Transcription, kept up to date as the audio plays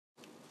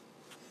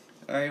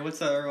Alright,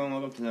 what's up, everyone?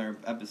 Welcome to another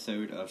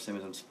episode of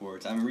Simmons on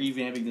Sports. I'm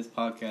revamping this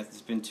podcast.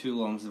 It's been too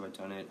long since I've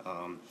done it.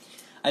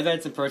 I've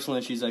had some personal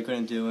issues. I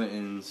couldn't do it,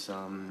 and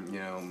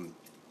some,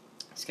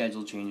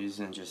 schedule changes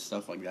and just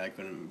stuff like that. I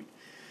couldn't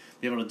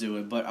be able to do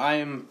it. But I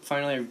am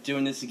finally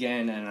doing this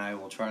again, and I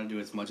will try to do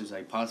as much as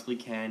I possibly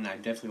can. I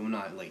definitely will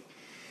not,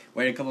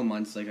 wait a couple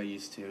months like I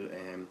used to.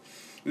 And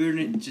we're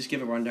going to just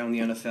give a rundown of the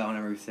NFL and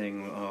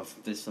everything of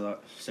this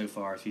so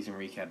far, season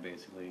recap,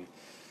 basically.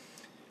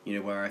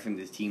 Where I think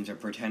these teams are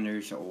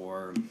pretenders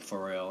or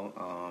for real.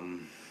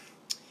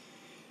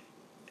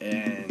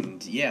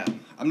 And yeah,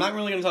 I'm not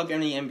really going to talk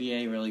any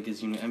NBA really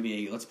because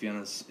NBA, let's be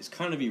honest, is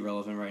kind of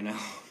irrelevant right now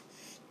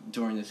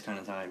during this kind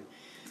of time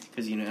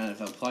because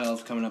NFL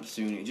playoffs coming up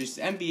soon.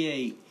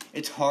 NBA,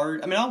 it's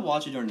hard. I mean, I'll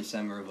watch it during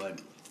December,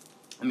 but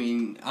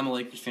I'm a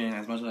Lakers fan.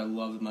 As much as I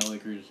love my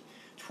Lakers,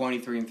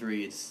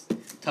 23-3, it's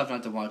tough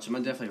not to watch them. I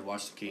definitely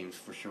watch the games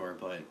for sure,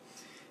 but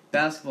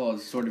basketball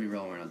is sort of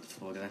irrelevant right now to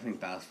football because I think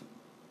basketball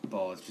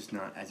is just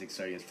not as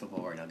exciting as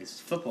football right now. This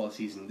football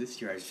season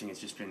this year, I just think it's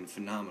just been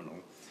phenomenal.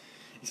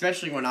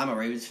 Especially when I'm a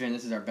Ravens fan,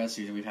 this is our best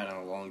season we've had in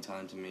a long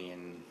time to me.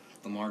 And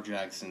Lamar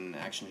Jackson,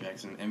 Action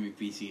Jackson,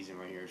 MVP season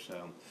right here.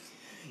 So,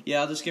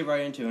 yeah, I'll just get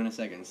right into it in a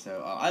second.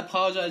 So, I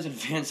apologize in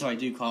advance so I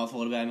do cough a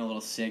little bit. I'm a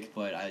little sick,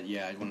 but I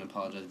want to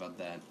apologize about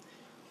that.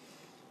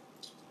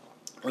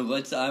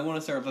 I want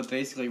to start with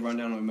basically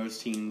rundown of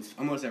most teams,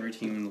 almost every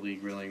team in the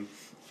league, really.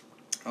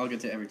 I'll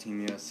get to every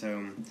team, yeah.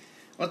 So,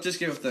 let's just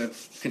get with the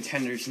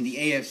contenders in the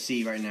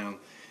AFC right now.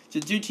 So,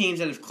 two teams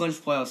that have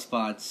clinched playoff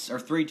spots, or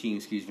three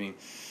teams,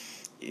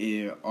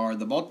 are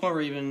the Baltimore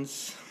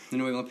Ravens, the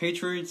New England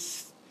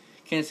Patriots,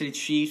 Kansas City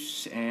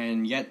Chiefs,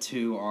 and yet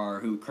two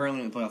who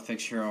currently in the playoff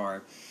picture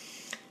are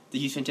the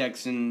Houston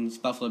Texans,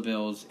 Buffalo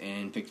Bills,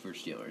 and Pittsburgh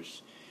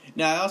Steelers.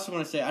 Now, I also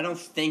want to say I don't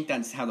think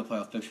that's how the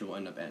playoff picture will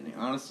end up ending.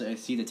 Honestly, I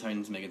see the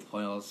Titans making the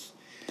playoffs,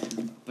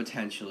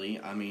 potentially.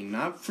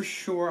 Not for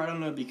sure. I don't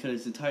know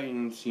because the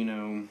Titans,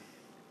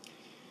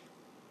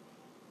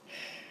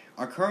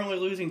 are currently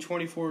losing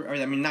 24...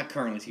 not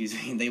currently, excuse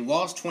me. They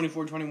lost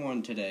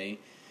 24-21 today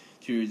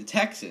to the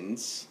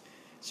Texans.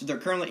 So they're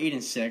currently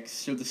 8-6.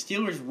 So if the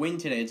Steelers win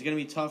today, it's going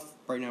to be tough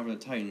right now for the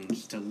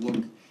Titans to look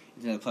into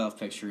the playoff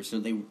picture.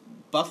 So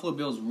Buffalo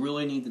Bills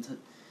really need the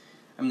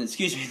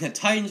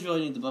Titans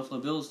really need the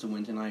Buffalo Bills to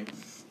win tonight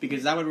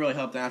because that would really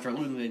help them after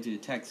losing to the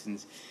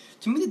Texans.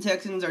 To me, the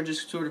Texans are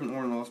just sort of an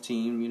on-and-off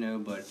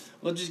team, but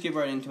let's just get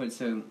right into it.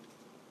 So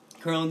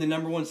currently the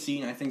number one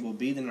seed, I think will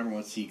be the number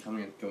one seed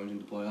going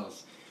into the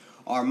playoffs,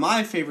 are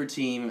my favorite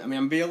team.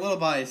 I'm being a little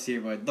biased here,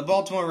 but the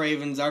Baltimore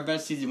Ravens, our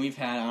best season we've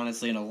had,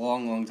 honestly, in a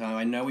long, long time.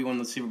 I know we won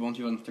the Super Bowl in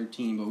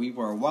 2013, but we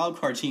were a wild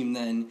card team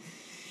then,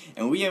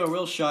 and we have a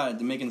real shot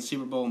at making the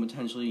Super Bowl and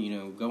potentially,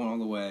 going all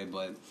the way,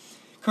 but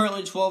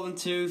currently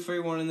 12-2,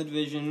 3-1 in the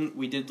division.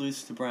 We did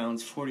lose to the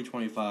Browns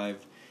 40-25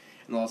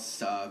 and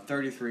lost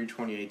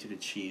 33-28 to the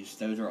Chiefs.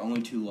 Those are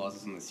only two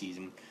losses in the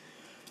season.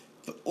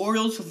 The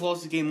Orioles have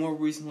lost the game more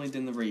recently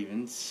than the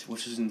Ravens,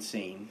 which is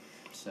insane.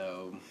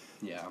 So,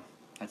 yeah,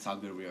 that's how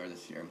good we are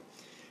this year.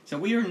 So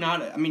we are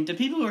not... the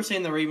people who are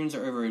saying the Ravens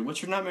are overrated,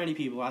 which are not many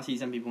people. I see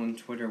some people on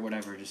Twitter or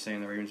whatever just saying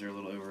the Ravens are a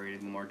little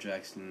overrated. Lamar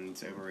Jackson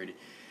is overrated.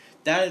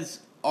 That is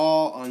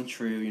all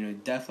untrue.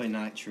 Definitely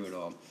not true at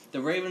all.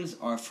 The Ravens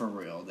are for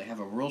real. They have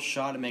a real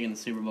shot at making the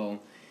Super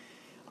Bowl.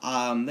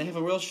 They have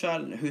a real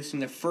shot at hosting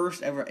their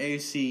first ever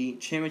AFC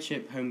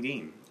Championship home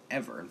game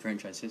ever in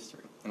franchise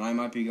history. And I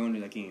might be going to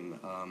that game.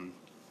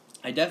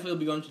 I definitely will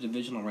be going to the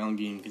divisional round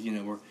game because,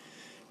 we're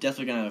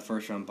definitely going to have a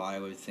first round bye. I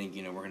would think,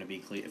 we're going to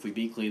be if we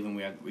beat Cleveland,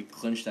 we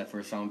clinch that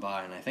first round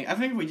bye. And I think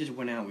if we just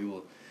win out, we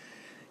will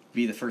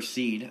be the first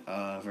seed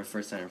for the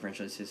first time in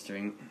franchise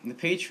history. The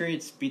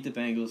Patriots beat the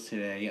Bengals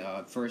today.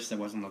 At first, that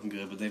wasn't looking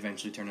good, but they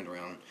eventually turned it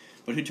around.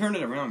 But who turned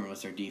it around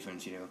was their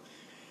defense,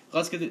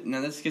 Let's get to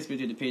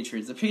the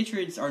Patriots. The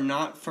Patriots are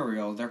not for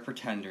real. They're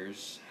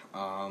pretenders.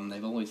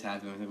 They've always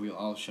had them. I think we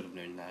all should have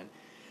known that.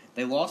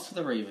 They lost to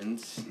the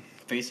Ravens,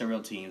 faced a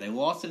real team. They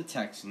lost to the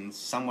Texans,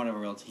 somewhat of a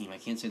real team. I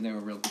can't say they're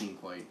a real team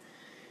quite.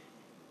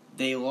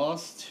 They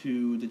lost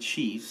to the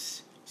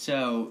Chiefs.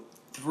 So,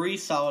 three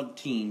solid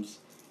teams.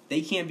 They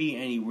can't beat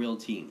any real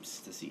teams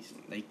this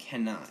season. They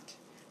cannot.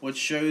 Which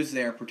shows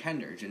they're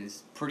pretenders, and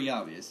it's pretty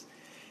obvious.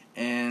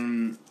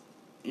 And,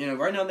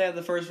 right now they have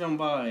the first round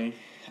bye.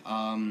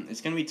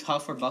 It's going to be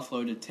tough for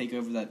Buffalo to take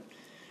over that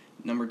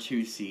number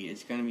 2 seed.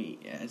 It's going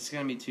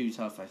to be too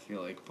tough, I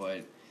feel like,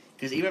 but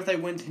because even if they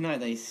win tonight,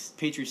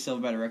 Patriots still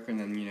have a better record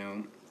than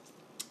them,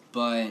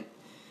 but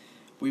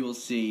we will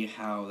see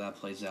how that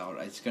plays out.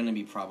 It's going to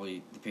be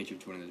probably the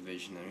Patriots winning the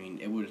division.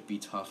 It would be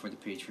tough for the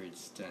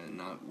Patriots to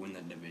not win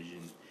that division.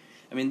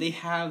 They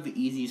have the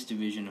easiest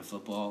division of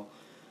football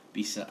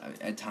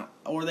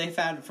or they've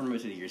had it for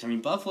most of the years.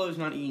 Buffalo's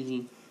not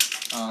easy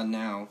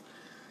now,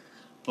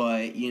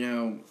 but,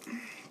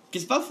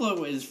 because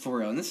Buffalo is for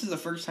real, and this is the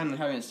first time they're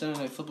having a Sunday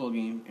Night Football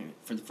game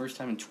for the first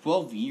time in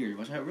 12 years,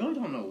 which I really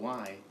don't know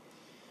why.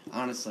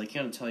 Honestly, I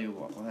can't tell you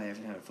why they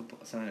haven't had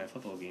a Sunday Night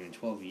Football game in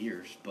 12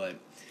 years,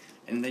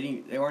 and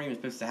they weren't even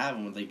supposed to have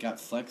one when they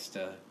got flexed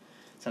to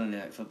Sunday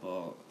Night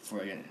Football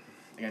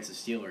against the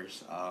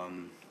Steelers.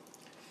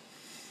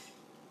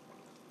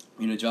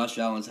 Josh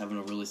Allen's having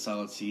a really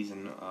solid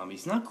season.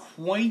 He's not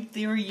quite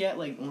there yet,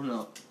 like on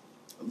a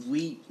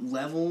elite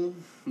level,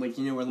 like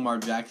where Lamar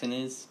Jackson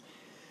is.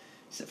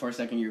 For a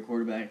second-year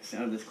quarterbacks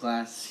out of this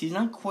class, he's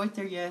not quite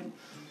there yet,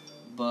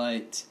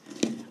 but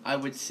I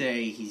would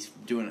say he's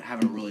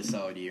having a really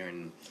solid year,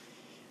 and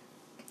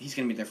he's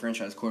going to be their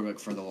franchise quarterback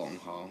for the long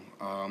haul.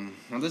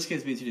 Now this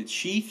gets me to the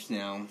Chiefs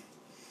now,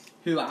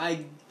 who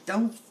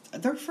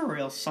they're for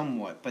real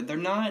somewhat, but they're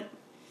not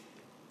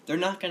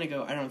going to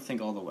go, I don't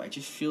think, all the way. I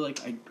just feel like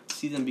I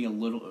see them being a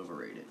little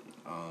overrated.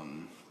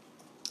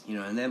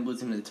 And then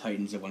losing to the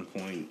Titans at one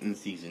point in the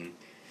season.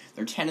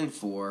 They're 10-4,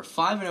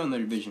 5-0 in their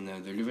division, though.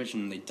 Their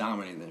division, they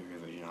dominate their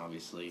division,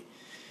 obviously.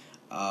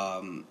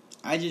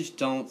 I just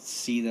don't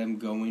see them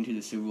going to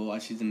the Super Bowl. I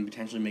see them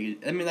potentially make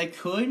it. I mean, they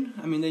could.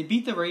 I mean, they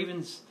beat the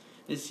Ravens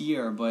this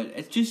year, but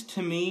it's just,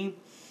 to me,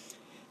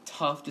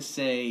 tough to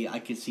say I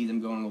could see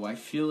them going away. I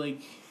feel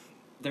like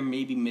they're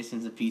maybe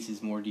missing some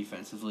pieces more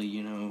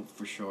defensively,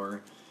 for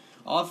sure.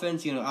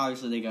 Offense,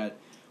 obviously they got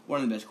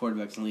one of the best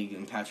quarterbacks in the league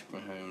in Patrick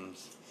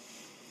Mahomes.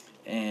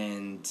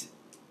 And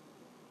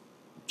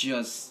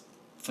just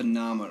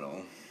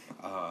phenomenal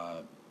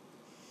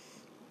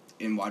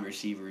in wide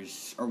receiver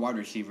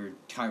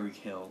Tyreek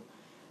Hill.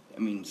 I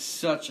mean,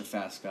 such a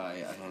fast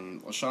guy.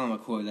 And LaShawn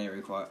McCoy they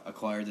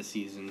acquired this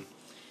season.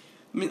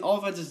 I mean,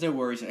 offense is no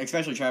worries,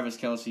 especially Travis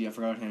Kelce. I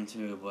forgot him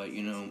too, but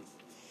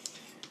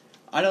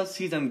I don't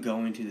see them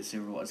going to the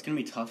Super Bowl. It's going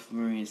to be tough for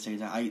me to say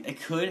that.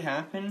 It could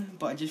happen,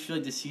 but I just feel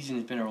like this season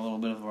has been a little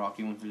bit of a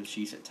rocky one for the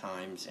Chiefs at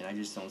times, and I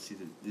just don't see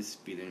this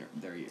be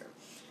their year.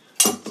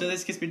 So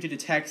this gets me to the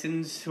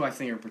Texans, who I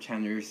think are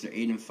pretenders. They're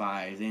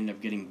 8-5. They end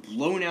up getting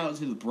blown out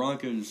to the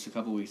Broncos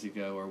a week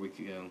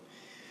ago.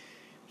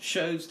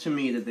 Shows to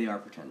me that they are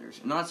pretenders.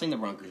 I'm not saying the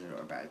Broncos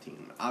are a bad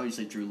team.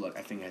 Obviously, Drew Luck,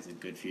 I think, has a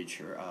good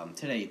future.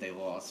 Today they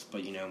lost,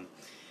 but when young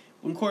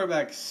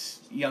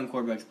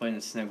quarterbacks play in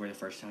the snow for the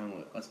first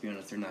time, let's be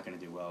honest, they're not going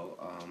to do well.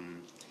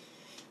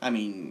 I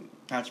mean,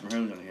 Patrick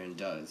Mahomes on the hand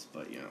does,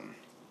 but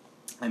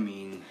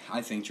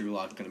I think Drew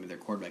Lock is going to be their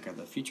quarterback of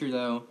the future,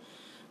 though.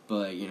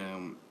 But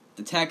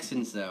the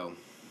Texans, though,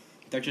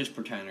 they're just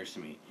pretenders to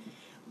me.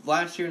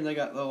 Last year they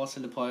lost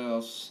in the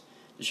playoffs.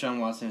 Deshaun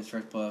Watson his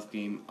first playoff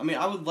game. I mean,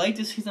 I would like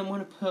to see them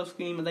win a playoff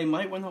game, and they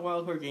might win the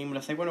wild card game. And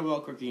if they win a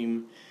wild card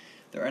game,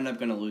 they're end up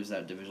going to lose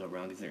that divisional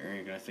round because they're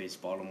going to face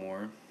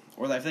Baltimore.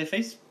 Or if they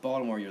face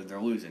Baltimore, they're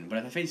losing. But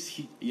if they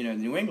face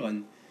New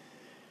England,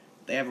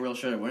 they have a real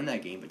shot at winning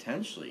that game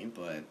potentially.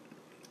 But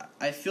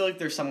I feel like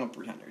they're somewhat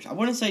pretenders. I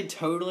wouldn't say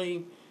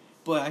totally,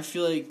 but I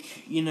feel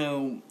like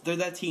they're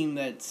that team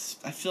that's.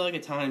 I feel like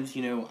at times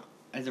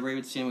as a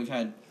Ravens team we've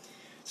had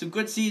some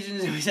good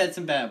seasons and we've had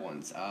some bad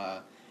ones.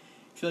 I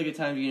feel like at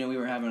times we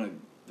were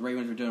the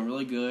Ravens were doing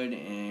really good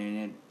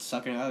and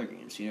sucking at other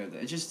games.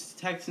 It's just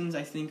the Texans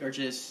I think are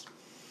just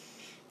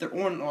they're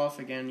on and off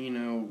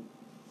again.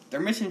 They're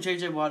missing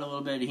J.J. Watt a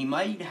little bit. He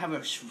might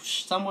have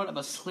somewhat of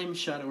a slim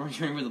shot at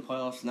returning for the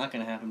playoffs. Not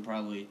going to happen,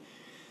 probably.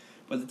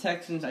 But the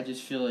Texans, I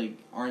just feel like,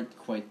 aren't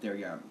quite there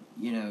yet.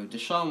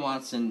 Deshaun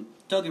Watson,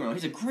 don't get me wrong,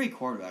 he's a great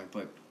quarterback,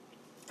 but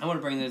I want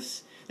to bring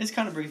this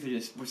kind of brings me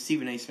to what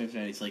Stephen A. Smith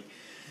said. He's like,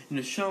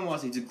 Deshaun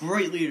Watson, he's a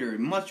great leader,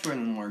 much better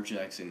than Lamar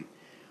Jackson.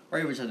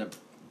 Ravens ended up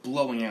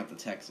blowing out the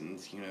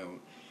Texans,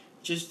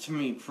 just to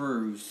me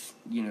proves,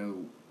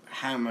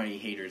 how many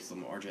haters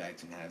Lamar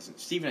Jackson has. And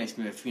Stephen A.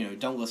 Smith,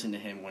 don't listen to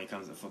him when it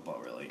comes to football,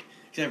 really.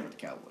 Except for the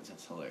Cowboys,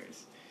 that's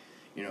hilarious.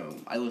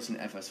 I listen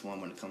to FS1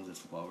 when it comes to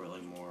football,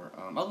 really, more.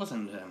 I'll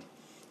listen to him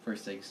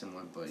First Take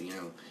somewhat, but,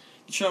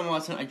 Deshaun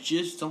Watson, I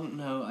just don't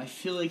know. I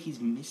feel like he's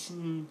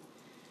missing.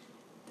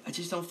 I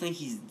just don't think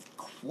he's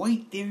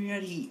quite there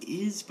yet. He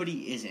is, but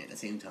he isn't at the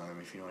same time,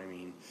 if you know what I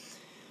mean.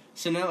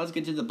 So now let's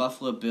get to the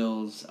Buffalo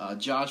Bills.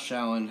 Josh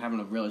Allen having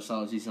a really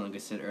solid season, like I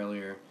said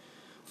earlier.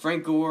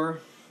 Frank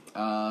Gore,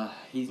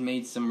 he's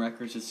made some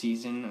records this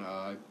season.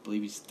 I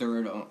believe he's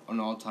third on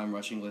all-time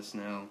rushing list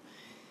now.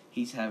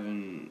 He's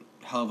having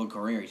a hell of a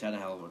career. He's had a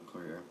hell of a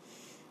career.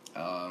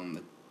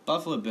 The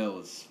Buffalo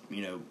Bills,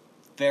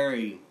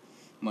 very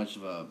much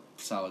of a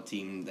solid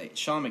team.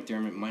 Sean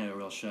McDermott might have a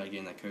real shot at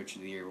getting that Coach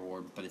of the Year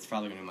award, but it's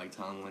probably going to be Mike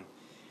Tomlin.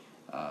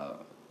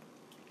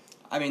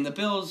 The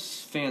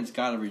Bills fans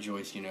got to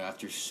rejoice,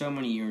 after so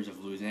many years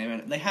of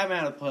losing. They haven't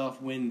had a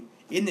playoff win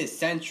in this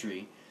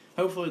century.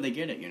 Hopefully they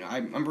get it,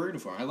 I'm rooting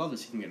for them. I love to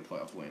see them get a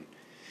playoff win.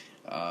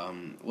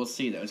 We'll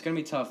see, though. It's going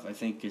to be tough, I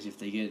think, because if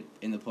they get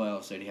in the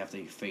playoffs, they have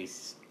to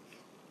face,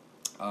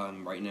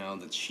 right now,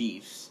 the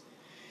Chiefs.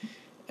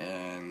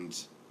 And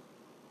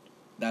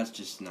that's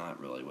just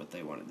not really what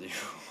they want to do,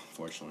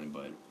 unfortunately.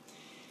 But,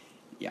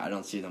 yeah, I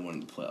don't see them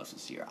winning the playoffs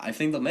this year. I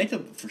think they'll make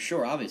them for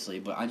sure, obviously,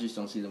 but I just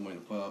don't see them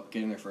winning the playoff,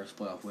 getting their first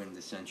playoff win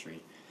this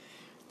century.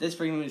 This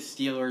brings me to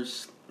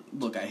Steelers.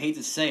 Look, I hate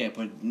to say it,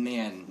 but,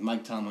 man,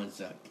 Mike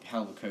Tomlin's a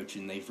hell of a coach,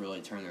 and they've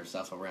really turned their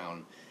stuff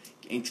around.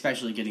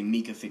 Especially getting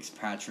Mika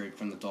Fitzpatrick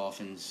from the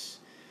Dolphins,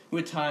 who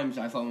at times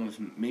I thought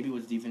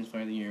was defense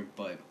player of the year,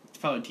 but it's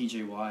probably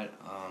T.J. Watt.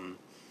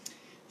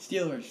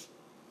 Steelers,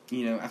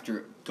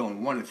 after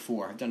going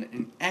 1-4, have done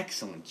an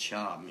excellent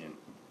job, man,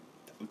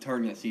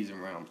 turning that season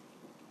around.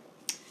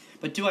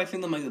 But do I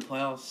think they'll make the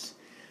playoffs?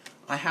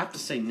 I have to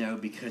say no,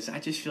 because I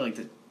just feel like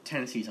the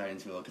Tennessee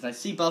Titans will. Because I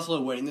see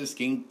Buffalo winning this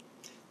game,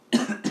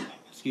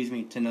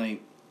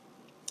 tonight.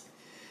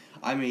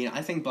 I mean,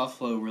 I think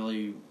Buffalo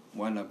really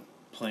wound up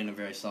playing a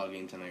very solid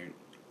game tonight.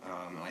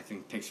 I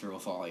think Pittsburgh will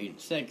fall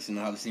 8-6, and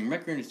they'll have the same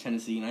record as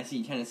Tennessee, and I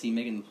see Tennessee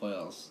making the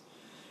playoffs.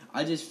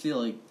 I just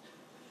feel like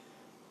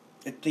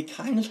they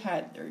kind of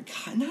had, they're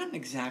not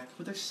exact,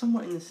 but they're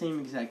somewhat in the same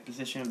exact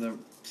position of the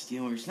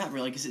Steelers. Not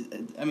really, because,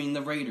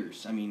 the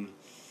Raiders,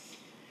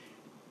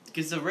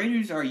 because the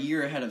Raiders are a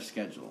year ahead of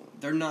schedule.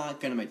 They're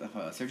not going to make the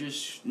playoffs. They're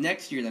just,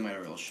 next year they might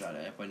have a real shot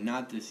at it, but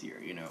not this year,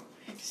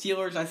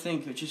 Steelers, I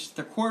think, it's just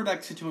their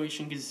quarterback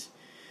situation, because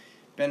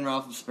Ben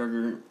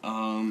Roethlisberger,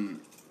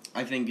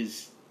 I think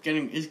his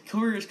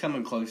career is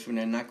coming close to an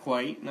end. Not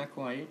quite.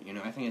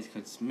 I think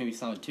it's maybe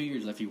solid 2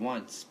 years if he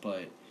wants,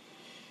 but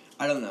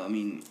I don't know.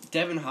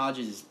 Devin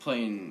Hodges is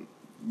playing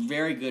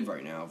very good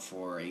right now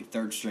for a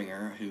third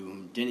stringer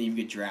who didn't even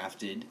get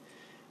drafted,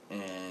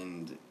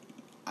 and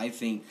I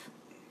think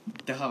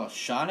they'll have a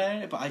shot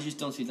at it, but I just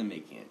don't see them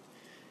making it.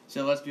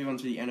 So let's move on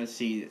to the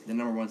NFC, the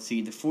number 1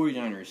 seed, the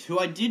 49ers, who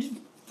I did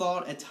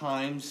thought at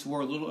times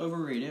were a little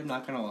overrated, I'm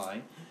not going to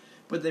lie,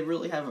 but they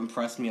really have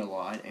impressed me a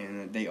lot,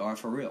 and they are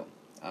for real.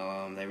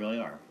 They really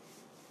are.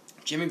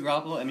 Jimmy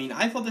Garoppolo,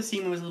 I thought this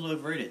team was a little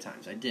overrated at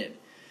times. I did.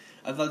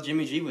 I thought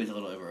Jimmy G was a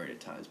little overrated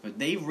at times, but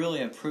they really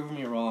have proven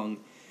me wrong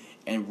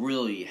and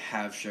really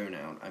have shown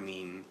out.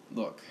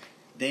 Look,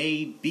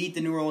 they beat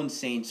the New Orleans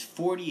Saints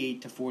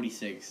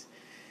 48-46.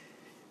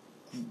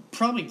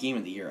 Probably game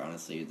of the year,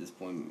 honestly, at this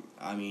point.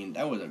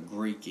 That was a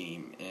great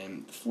game,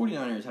 and the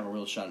 49ers have a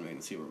real shot at making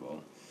the Super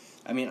Bowl.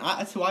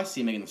 That's who I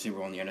see making the Super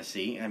Bowl in the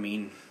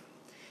NFC.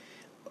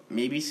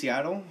 Maybe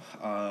Seattle.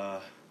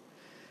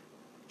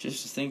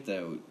 Just to think,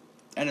 though,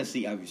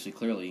 NFC, obviously,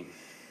 clearly,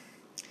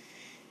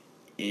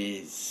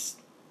 is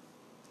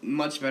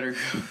much better.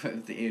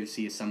 The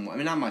AFC is somewhat,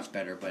 not much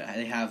better, but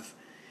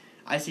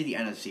I see the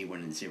NFC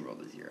winning the Super Bowl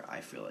this year,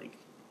 I feel like,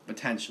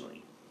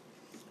 potentially.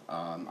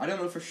 I don't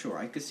know for sure.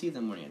 I could see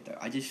them winning it, though.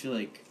 I just feel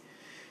like,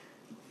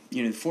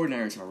 the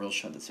 49ers have a real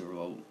shot at the Super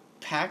Bowl.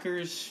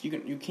 Packers,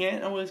 you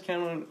can't always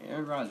count on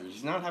Aaron Rodgers.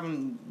 He's not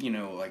having,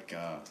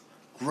 a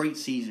great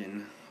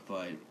season,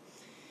 but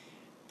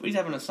he's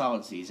having a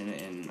solid season,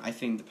 and I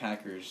think the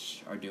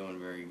Packers are doing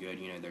very good.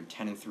 They're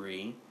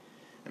 10-3.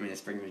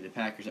 This brings me to the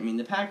Packers.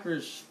 The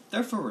Packers,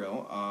 they're for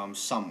real,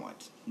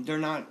 somewhat. They're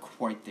not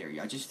quite there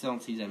yet. I just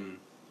don't see them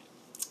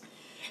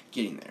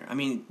getting there.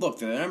 Look,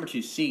 they're the number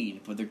 2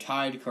 seed, but they're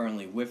tied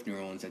currently with New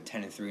Orleans at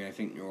 10-3, and I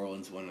think New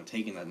Orleans will end up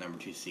taking that number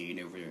 2 seed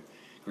over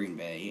Green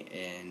Bay,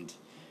 and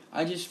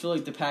I just feel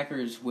like the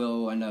Packers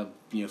will end up,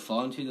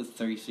 falling to the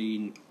 3rd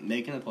seed,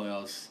 making the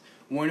playoffs,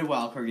 win a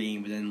wildcard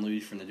game, but then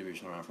lose from the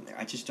divisional round from there.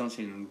 I just don't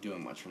see them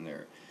doing much from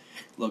there.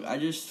 Look, I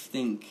just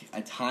think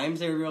at times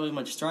they're really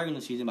much starting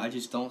the season, but I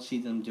just don't see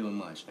them doing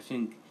much. I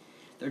think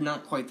they're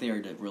not quite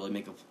there to really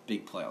make a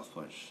big playoff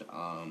push.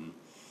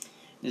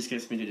 This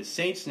gets me to the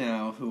Saints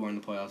now, who are in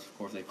the playoffs. Of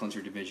course, they clinched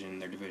their division.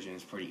 Their division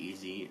is pretty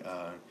easy.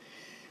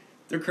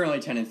 They're currently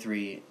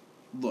 10-3.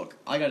 Look,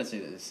 I gotta say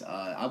this.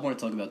 I want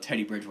to talk about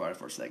Teddy Bridgewater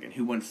for a second,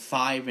 who went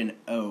 5-0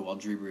 while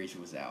Drew Brees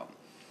was out.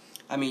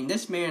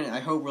 This man, I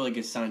hope, really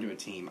gets signed to a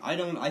team.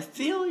 I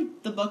feel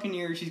like the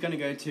Buccaneers he's going to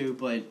go to,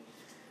 but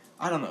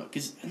I don't know.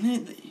 Because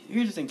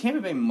here's the thing.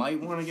 Tampa Bay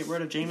might want to get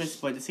rid of Jameis,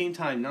 but at the same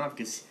time, not.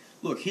 Because,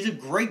 look, he's a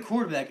great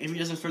quarterback if he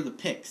doesn't throw the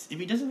picks. If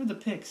he doesn't throw the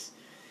picks,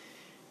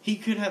 he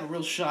could have a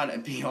real shot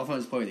at being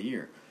Offensive Player of the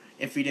Year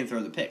if he didn't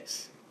throw the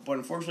picks. But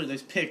unfortunately,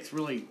 those picks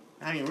really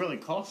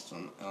cost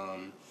him.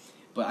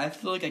 But I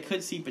feel like I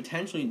could see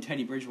potentially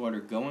Teddy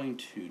Bridgewater going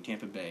to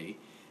Tampa Bay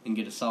and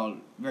get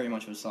very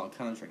much of a solid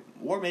contract.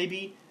 Or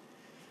maybe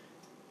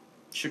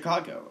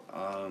Chicago.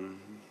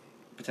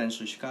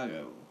 Potentially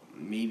Chicago.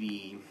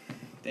 Maybe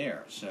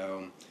there.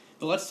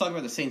 But let's talk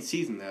about the Saints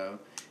season, though.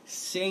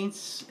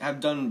 Saints have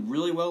done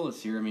really well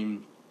this year.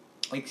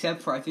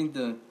 Except for, I think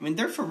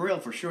they're for real,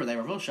 for sure. They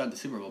have a real shot at the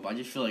Super Bowl, but I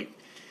just feel like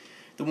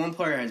the one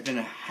player has been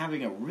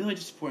having a really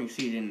disappointing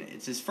season.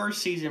 It's his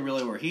first season,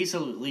 really, where he's the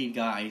lead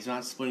guy. He's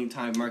not splitting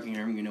time with Mark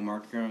Ingram.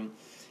 Mark Ingram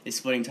is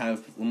splitting time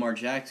with Lamar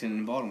Jackson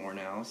in Baltimore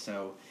now.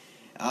 So,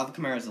 Alvin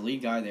Kamara is the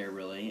lead guy there,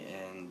 really.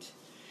 And,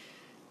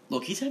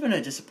 look, he's having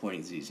a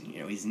disappointing season.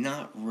 He's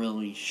not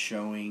really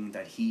showing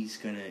that he's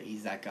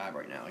that guy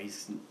right now.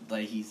 He's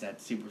that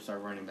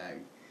superstar running back.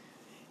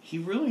 He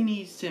really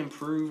needs to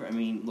improve.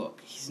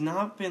 Look, he's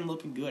not been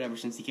looking good ever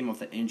since he came off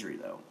that injury,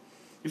 though.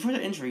 Before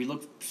the injury, he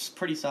looked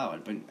pretty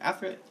solid. But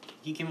after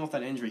he came off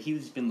that injury,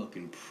 he's been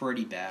looking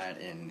pretty bad.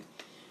 And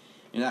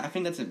I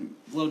think that's a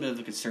little bit of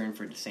a concern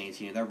for the Saints.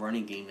 Their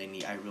running game,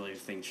 I really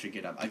think, should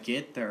get up. I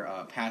get their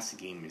passing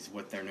game is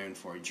what they're known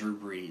for. Drew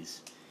Brees.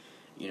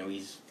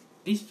 He's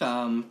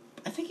I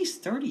think he's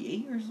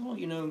 38 years old.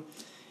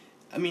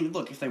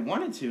 Look, if they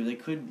wanted to, they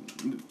could,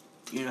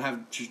 have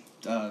excuse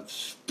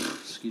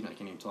me, I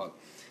can't even talk.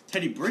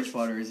 Teddy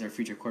Bridgewater is their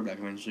future quarterback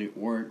eventually,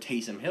 or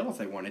Taysom Hill if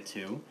they wanted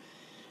to.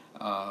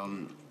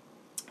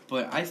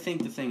 But I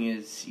think the thing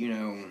is,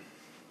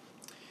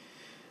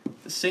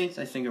 the Saints,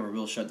 I think, are a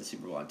real shot at the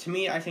Super Bowl. To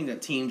me, I think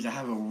that teams that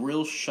have a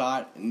real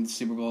shot in the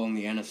Super Bowl in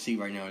the NFC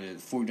right now are the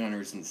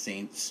 49ers and the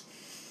Saints.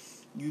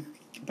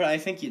 But I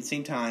think at the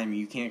same time,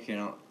 you can't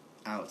count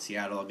out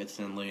Seattle. I'll get to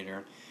them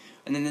later.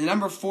 And then the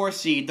number 4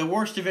 seed, the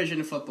worst division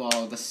in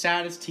football, the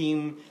saddest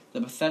team,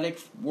 the pathetic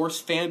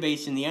worst fan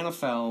base in the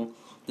NFL,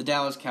 the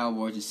Dallas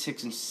Cowboys, is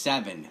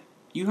 6-7.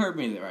 You heard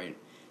me right.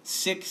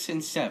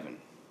 6-7.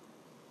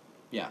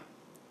 Yeah.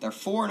 They're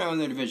 4-0 in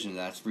their division.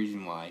 That's the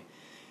reason why.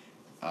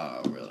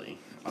 Really.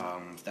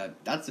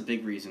 That's a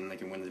big reason they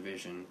can win the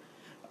division.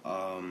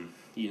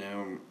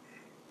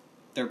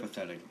 They're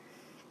pathetic.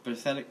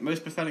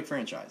 Most pathetic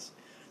franchise.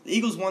 The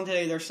Eagles won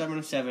today. They're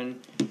 7-7.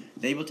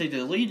 They will take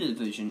the lead of the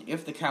division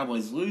if the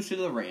Cowboys lose to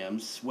the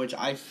Rams, which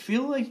I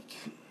feel like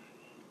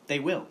they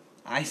will.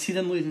 I see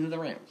them losing to the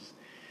Rams.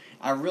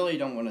 I really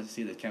don't want to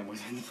see the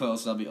Cowboys in the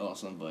playoffs. That'll be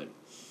awesome, but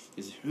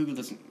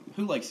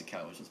who likes the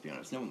Cowboys? Let's be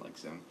honest. No one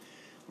likes them.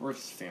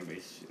 Worst fan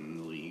base in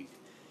the league.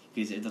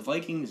 Because if the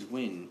Vikings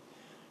win,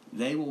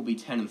 they will be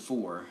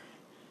 10-4,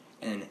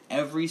 and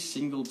every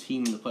single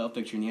team in the playoff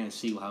picture in the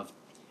NFC will have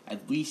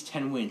at least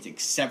 10 wins,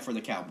 except for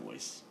the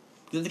Cowboys.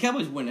 Because if the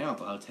Cowboys win out,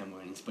 they'll have 10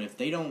 wins. But if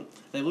they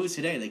lose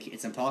today,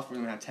 it's impossible for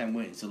them to have 10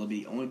 wins. So they'll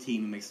be the only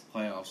team who makes the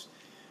playoffs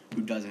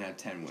who doesn't have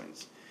 10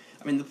 wins.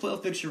 I mean, the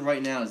playoff picture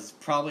right now is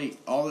probably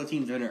all the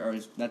teams in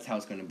it. That's how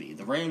it's going to be.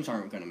 The Rams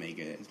aren't going to make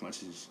it as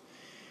much as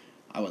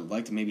I would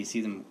like to maybe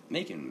see them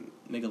make a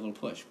little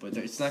push. But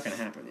it's not going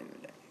to happen at the end of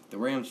the day. The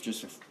Rams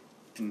just have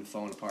been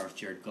falling apart with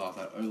Jared Goff.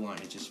 That O-line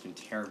has just been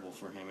terrible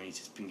for him, and he's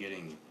just been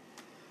getting...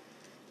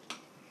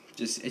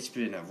 it's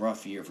been a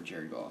rough year for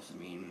Jared Goff. I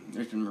mean,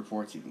 there's been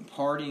reports he's been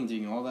partying,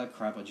 doing all that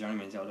crap that Johnny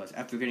Manziel does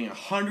after getting a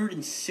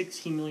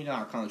 $116 million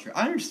contract.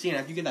 I understand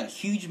if you get that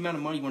huge amount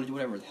of money, you want to do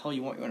whatever the hell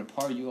you want. You want to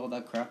party, do all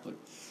that crap. But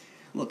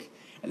look,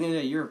 at the end of the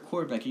day, you're a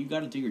quarterback. You got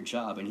to do your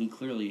job, and he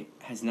clearly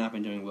has not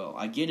been doing well.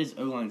 I get his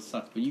O-line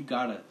sucks, but he's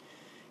got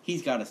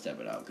to step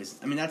it out because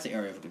that's an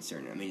area of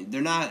concern. I mean,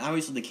 they're not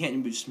obviously they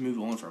can't just move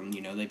on from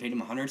him. They paid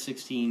him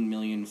 $116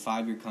 million,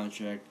 5-year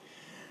contract.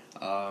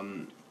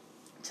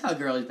 Todd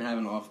Gurley's been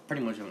having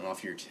pretty much an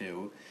off year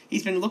too.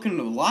 He's been looking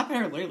a lot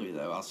better lately,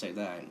 though. I'll say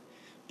that.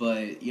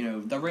 But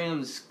the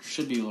Rams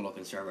should be a little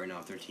concerned right now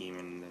with their team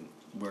and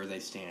where they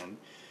stand.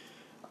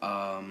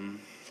 But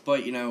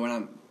when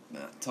I'm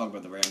talking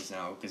about the Rams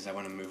now, because I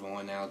want to move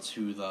on now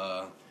to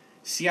the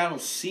Seattle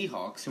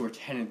Seahawks, who are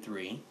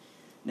 10-3.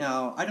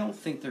 Now, I don't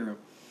think they're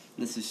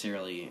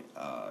necessarily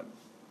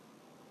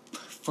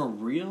for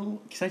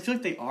real, because I feel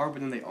like they are,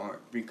 but then they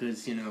aren't.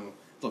 Because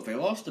look, they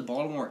lost to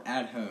Baltimore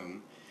at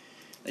home.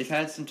 They've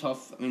had some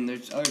tough...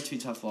 there's other 2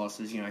 tough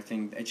losses. I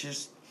think it's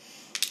just...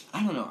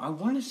 I don't know. I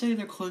want to say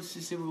they're close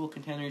to Super Bowl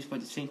contenders, but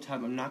at the same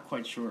time, I'm not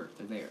quite sure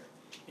they're there.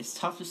 It's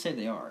tough to say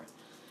they are.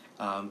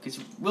 Because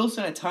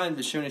Wilson at times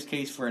has shown his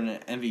case for an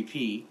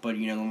MVP, but,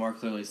 Lamar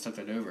clearly has took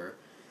that over.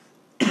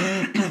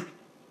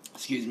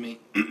 Excuse me.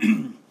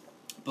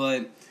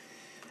 But,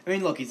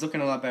 look, he's looking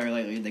a lot better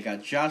lately. They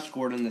got Josh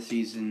Gordon this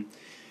season.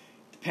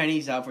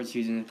 Penny's out for the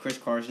season. Chris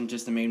Carson,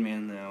 just the main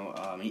man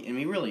now.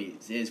 He really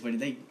is, but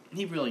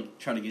he really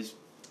tried to give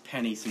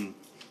Penny some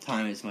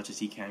time as much as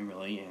he can,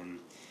 really. And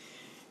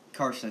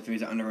Carson, I think,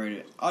 is an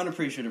underrated,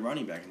 unappreciated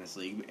running back in this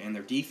league. And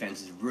their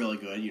defense is really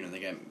good. They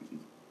got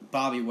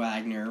Bobby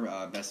Wagner,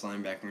 best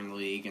linebacker in the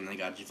league, and they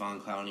got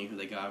Javon Clowney, who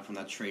they got from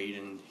that trade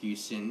in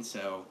Houston.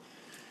 So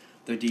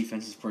their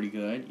defense is pretty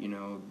good.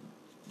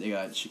 They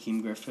got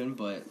Shaquem Griffin,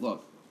 but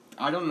look.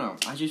 I don't know.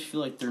 I just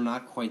feel like they're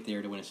not quite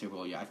there to win a Super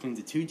Bowl yet. I think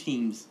the 2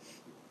 teams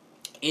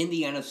in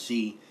the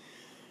NFC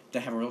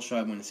that have a real shot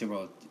at winning the Super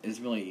Bowl is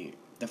really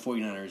the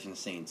 49ers and the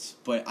Saints.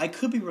 But I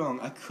could be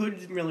wrong. I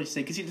couldn't really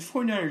say. Because the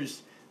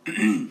 49ers,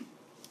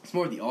 it's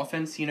more the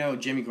offense.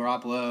 Jimmy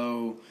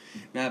Garoppolo,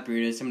 Matt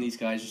Breida, some of these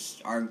guys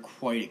just aren't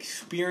quite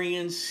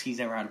experienced. He's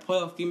never had a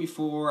playoff game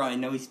before. I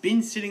know he's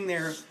been sitting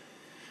there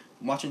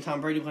watching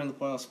Tom Brady play in the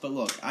playoffs. But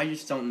look, I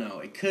just don't know.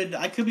 I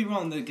could be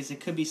wrong because it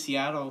could be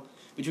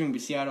between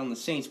Seattle and the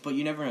Saints, but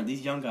you never know.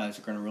 These young guys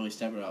are going to really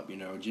step it up.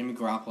 Jimmy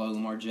Garoppolo,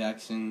 Lamar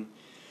Jackson,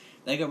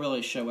 they could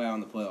really show out in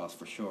the playoffs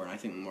for sure, and I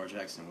think Lamar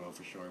Jackson will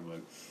for sure.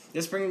 But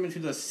this brings me to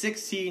the 6th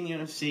seed in the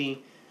NFC,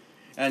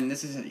 and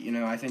this is,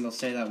 I think they'll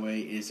stay that way,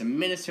 is the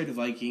Minnesota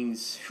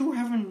Vikings, who are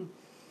having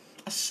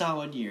a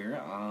solid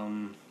year.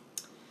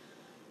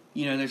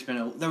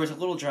 There was a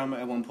little drama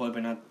at one point,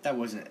 but that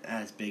wasn't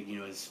as big,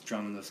 as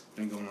drama that's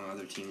been going on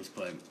other teams,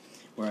 but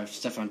where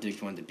Stephon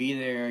Diggs wanted to be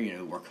there,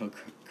 where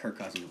Kirk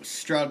Cousins was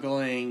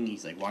struggling.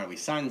 He's like, why do we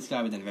sign this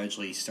guy? But then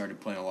eventually he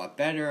started playing a lot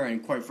better,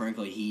 and quite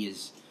frankly, he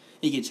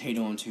gets hated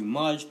on too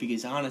much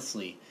because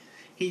honestly,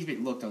 he's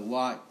looked a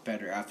lot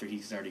better after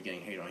he started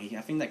getting hated on.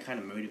 I think that kind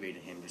of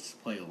motivated him to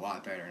play a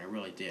lot better, and it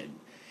really did.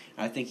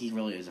 I think he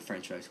really is a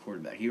franchise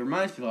quarterback. He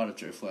reminds me a lot of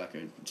Joe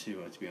Flacco,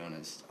 too, to be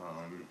honest.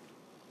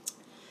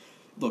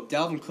 Look,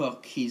 Dalvin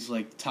Cook, he's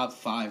like top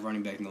 5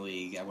 running back in the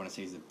league. I want to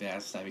say he's the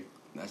best. I think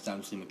that's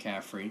obviously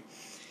McCaffrey.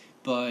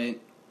 But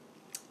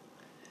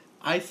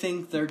I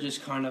think they're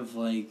just kind of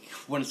like,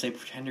 I wouldn't say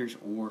pretenders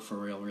or for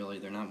real, really.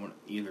 They're not one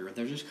either.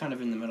 They're just kind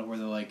of in the middle where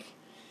they're like,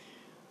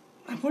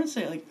 I wouldn't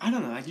say, like, I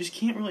don't know. I just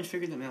can't really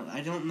figure them out.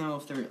 I don't know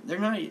if they're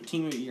not a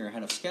team of the year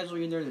ahead of schedule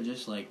either. They're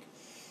just like,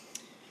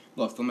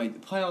 look, they'll make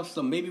the playoffs.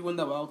 They'll maybe win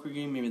that wild card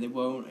game. Maybe they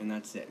won't, and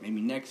that's it.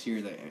 Maybe next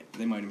year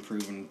they might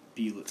improve and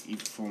be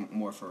even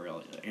more for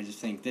real. I just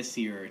think this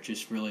year it's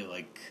just really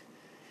like,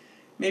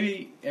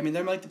 maybe, I mean,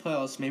 they might make the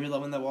playoffs. Maybe they'll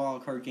win that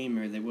wild card game,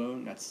 or they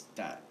won't. That's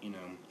that, you know.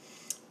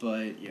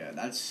 But, yeah,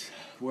 that's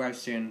where I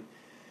stand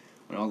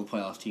on all the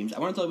playoff teams. I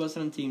want to talk about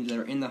some teams that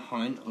are in the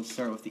hunt. Let's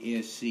start with the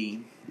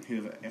AFC,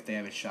 if they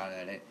have a shot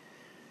at it.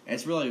 And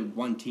it's really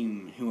one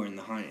team who are in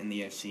the hunt in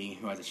the AFC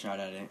who has a shot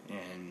at it,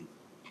 and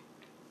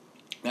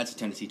that's the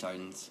Tennessee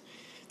Titans.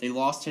 They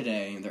lost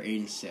today, and they're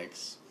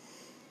 8-6.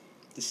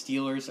 The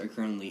Steelers are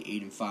currently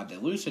 8-5. They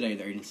lose today,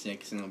 they're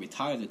 8-6, and they'll be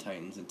tied with the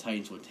Titans. The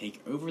Titans will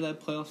take over that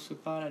playoff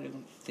spot. I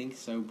don't think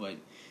so, but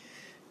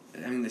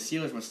I mean, the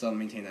Steelers will still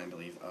maintain that, I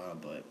believe.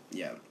 But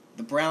yeah,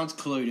 the Browns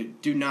clearly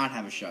do not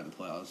have a shot at the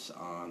playoffs.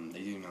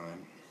 They do not.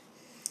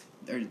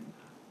 They're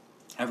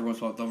everyone's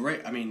fault. The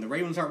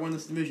Ravens aren't winning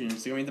this division.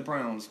 It's going to be the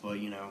Browns, but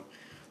you know,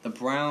 the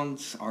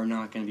Browns are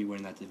not going to be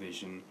winning that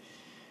division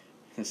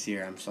this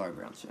year. I'm sorry,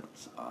 Browns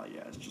fans.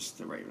 Yeah, it's just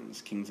the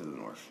Ravens, Kings of the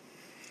North.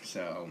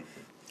 So,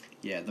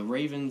 yeah, the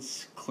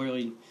Ravens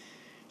clearly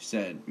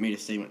made a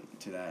statement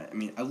to that. I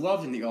mean, I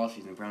loved in the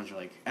offseason, the Browns are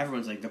like,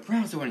 everyone's like, the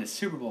Browns are winning the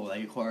Super Bowl.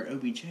 They acquired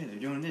OBJ. They're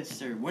doing this.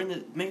 They're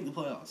making the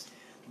playoffs.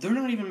 They're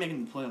not even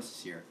making the playoffs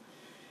this year.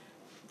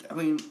 I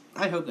mean,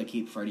 I hope they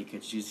keep Freddie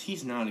Kitchens.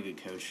 He's not a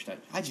good coach.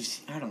 I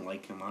don't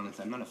like him,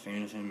 honestly. I'm not a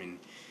fan of him, and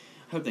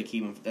I hope they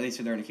keep him. They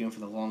said they're going to keep him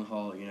for the long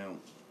haul, you know.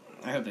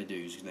 I hope they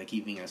do, because they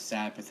keep being a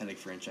sad, pathetic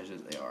franchise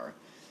as they are.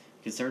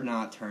 Because they're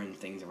not turning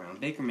things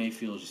around. Baker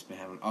Mayfield has just been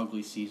having an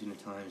ugly season at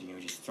times. You know,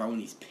 just throwing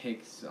these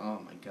picks.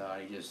 Oh, my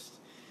God. He just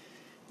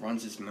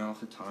runs his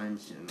mouth at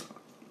times. And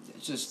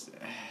it's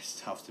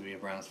tough to be a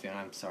Browns fan.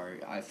 I'm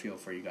sorry. I feel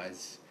for you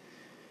guys.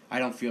 I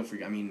don't feel for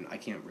you. I mean, I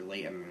can't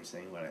relate. I'm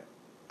saying, but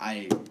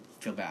I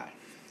feel bad.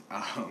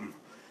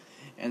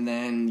 And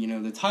then, you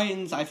know, the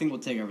Titans, I think, will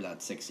take over that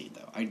 6th seed,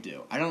 though. I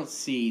do. I don't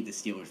see the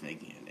Steelers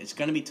making it. It's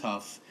going to be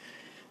tough.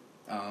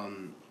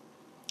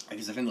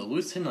 Because I think they'll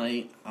lose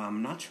tonight.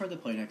 I'm not sure they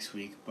play next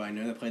week, but I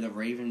know they play the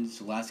Ravens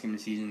the last game of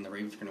the season. The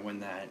Ravens are going to win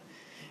that.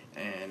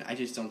 And I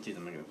just don't see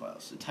them making the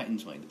playoffs. The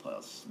Titans will make the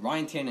playoffs.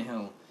 Ryan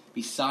Tannehill,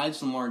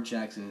 besides Lamar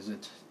Jackson, is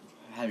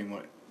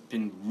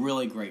been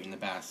really great in the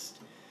past,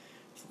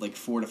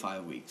 4 to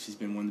 5 weeks. He's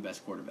been one of the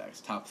best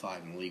quarterbacks, top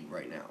 5 in the league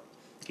right now.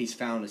 He's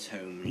found his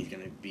home, and he's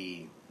going to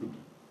be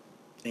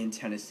in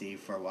Tennessee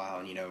for a while.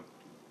 And, you know,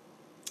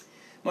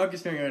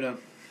 Marcus Mariota,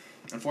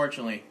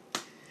 unfortunately,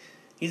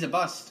 he's a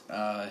bust.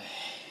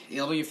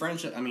 He'll be a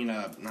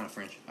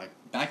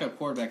backup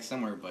quarterback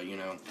somewhere, but, you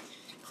know,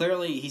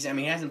 clearly he's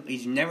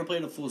never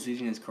played a full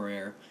season in his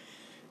career,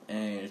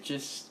 and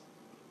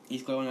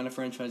he's going on a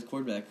franchise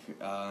quarterback,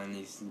 and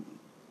he's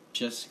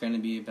just going to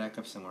be a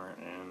backup somewhere,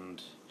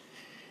 and,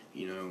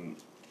 you know,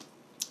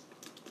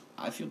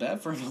 I feel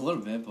bad for him a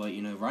little bit, but,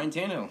 you know, Ryan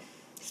Tannehill,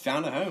 he's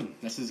found a home.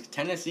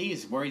 Tennessee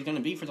is where he's going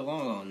to be for the long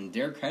haul, and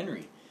Derrick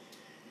Henry,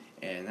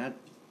 and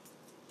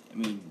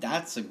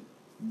that's a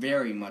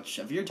very much,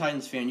 if you're a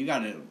Titans fan, you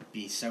gotta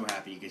be so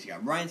happy because you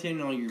got Ryan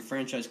Tannehill, your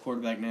franchise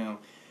quarterback now.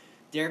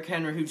 Derrick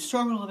Henry, who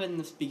struggled a little bit in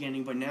the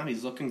beginning, but now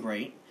he's looking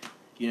great.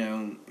 You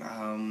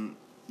know,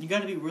 you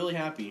gotta be really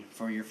happy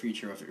for your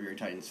future if you're a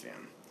Titans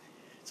fan.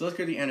 So let's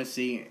go to the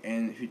NFC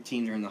and who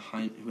teams are in the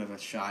hunt who have a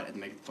shot at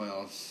making the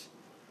playoffs,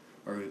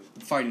 or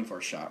fighting for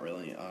a shot,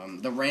 really.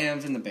 The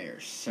Rams and the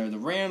Bears. So the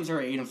Rams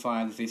are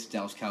 8-5. They face the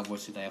Dallas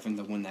Cowboys today. I think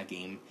they'll win that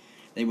game.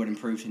 They would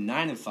improve to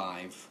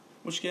 9-5.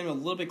 Which get them a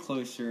little bit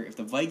closer. If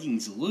the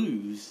Vikings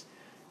lose,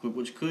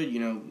 which could, you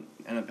know,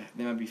 end up,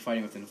 they might be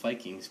fighting with the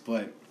Vikings.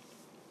 But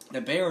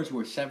the Bears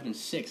were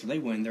 7-6. If they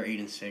win, they're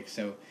 8-6.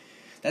 So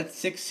that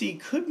 6th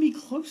seed could be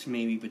close,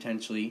 maybe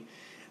potentially.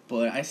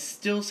 But I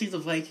still see the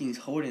Vikings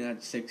holding that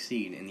 6th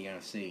seed in the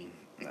NFC.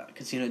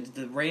 Because you know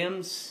the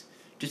Rams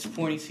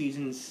disappointing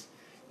season,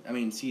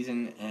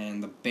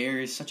 and the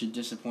Bears such a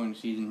disappointing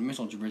season.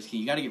 Mitchell Trubisky,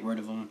 you got to get rid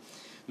of him.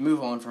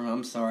 Move on from him.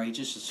 I'm sorry. He's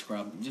just a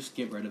scrub. Just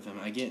get rid of him.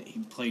 He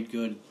played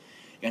good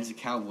against the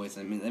Cowboys.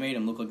 I mean, they made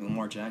him look like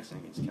Lamar Jackson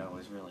against the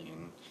Cowboys, really.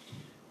 And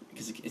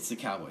because it's the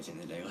Cowboys in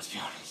the day, let's be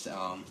honest.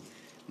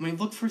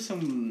 Look for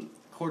some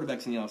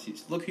quarterbacks in the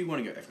offseason. Look who you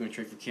want to go. If you're going to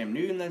trade for Cam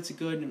Newton, that's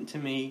good to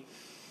me.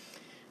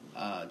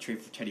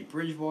 Trade for Teddy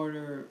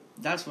Bridgewater.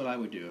 That's what I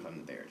would do if I'm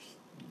the Bears.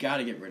 Got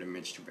to get rid of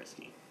Mitch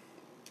Trubisky.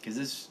 Because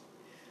this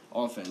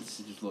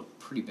offense just looked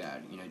pretty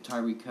bad. You know,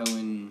 Tyreek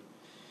Cohen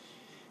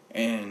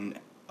and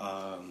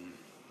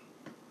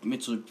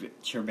Mitchell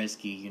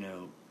Trubisky, you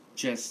know,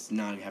 just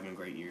not having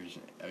great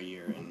a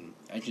year, and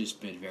it's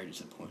just been very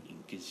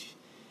disappointing. Because,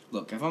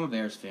 look, if I'm a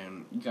Bears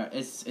fan,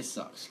 it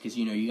sucks. Because,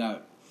 you know, you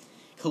got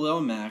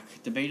Khalil Mack,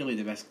 debatably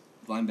the best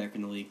linebacker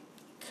in the league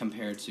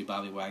compared to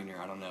Bobby Wagner.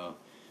 I don't know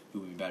who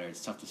would be better.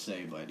 It's tough to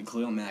say, but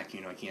Khalil Mack, you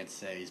know, I can't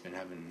say he's been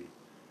having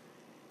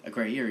a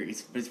great year.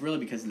 But it's really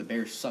because the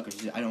Bears suck.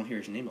 I don't hear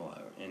his name a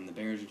lot, and the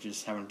Bears are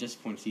just having a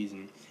disappointing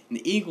season. And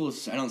the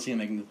Eagles, I don't see them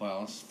making the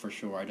playoffs for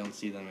sure. I don't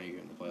see them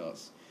making the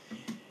playoffs.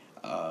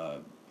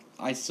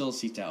 I still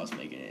see Dallas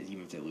making it,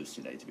 even if they lose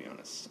today. To be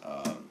honest,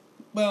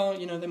 well,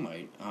 they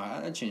might.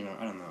 I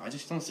don't know. I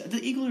just don't see.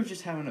 The Eagles are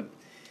just having a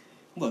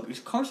look.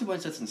 Carson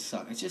Wentz doesn't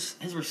suck. It's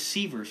just his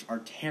receivers are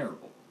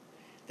terrible.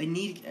 They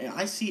need.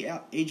 I see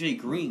AJ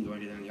Green going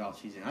to them in the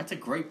offseason. That's a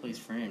great place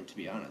for him, to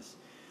be honest.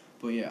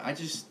 But yeah,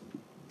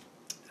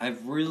 I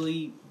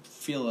really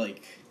feel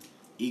like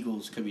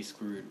Eagles could be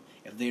screwed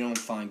if they don't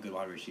find good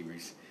wide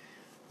receivers.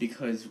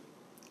 Because,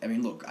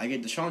 look, I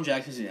get Deshaun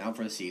Jackson's out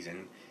for the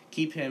season.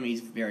 Keep him,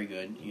 he's very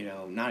good.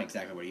 Not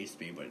exactly what he used to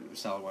be, but a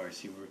solid wide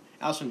receiver.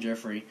 Alshon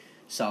Jeffrey,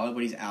 solid,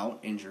 but he's out,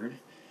 injured.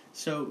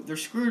 So they're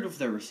screwed with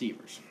their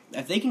receivers.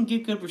 If they can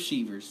get good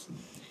receivers,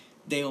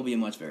 they will be a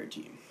much better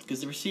team.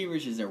 Because the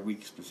receivers is their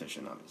weakest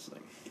position, obviously.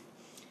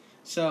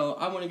 So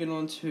I want to get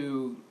on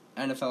to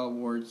NFL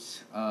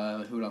awards.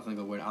 Who do I think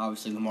will win?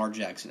 Obviously, Lamar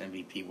Jackson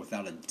MVP,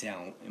 without a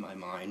doubt in my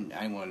mind.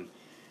 Anyone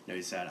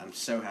knows that. I'm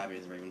so happy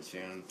as a Ravens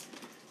fan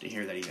to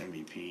hear that he's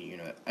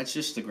MVP. It's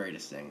just the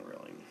greatest thing,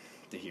 really,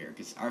 to hear.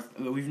 Because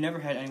we've never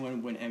had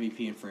anyone win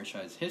MVP in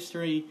franchise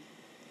history.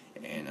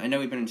 And I know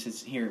we've been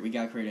since here. We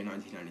got created in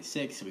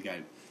 1996. We got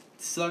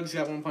Suggs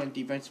got 1 point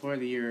Defensive Player of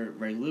the Year.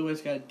 Ray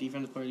Lewis got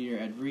Defensive Player of the Year.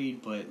 Ed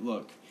Reed. But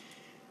look,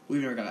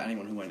 we've never got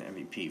anyone who won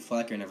MVP.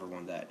 Flacco never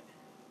won that.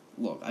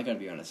 Look, I gotta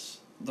be honest.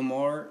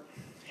 Lamar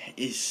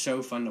is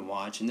so fun to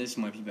watch, and this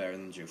might be better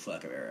than the Joe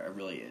Flacco era. It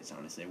really is,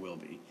 honestly. It will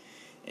be.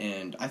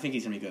 And I think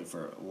he's going to be good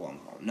for a long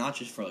haul. Not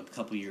just for a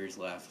couple years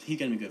left. He's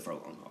going to be good for a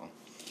long haul.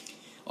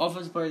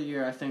 Offensive Player of the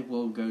Year, I think,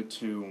 will go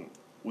to,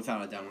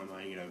 without a doubt in my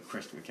mind,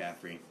 Christian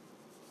McCaffrey.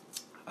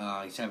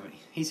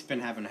 He's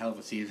been having a hell of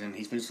a season.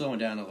 He's been slowing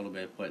down a little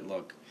bit, but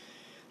look,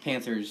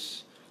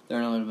 Panthers, they're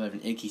in a little bit of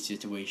an icky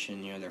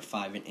situation. They're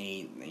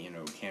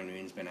 5-8. Cam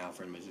Newton's been out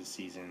for most of the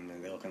season,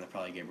 and they're looking to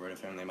probably get rid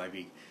of him. They might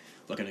be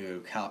looking to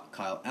go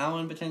Kyle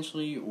Allen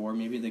potentially, or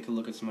maybe they could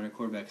look at some other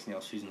quarterbacks in the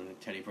offseason, like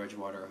Teddy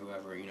Bridgewater or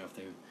whoever. If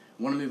they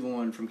want to move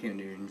on from Cam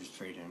Newton, just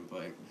trade him.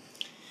 But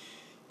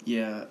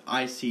yeah,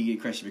 I see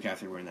Christian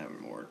McCaffrey winning that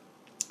award.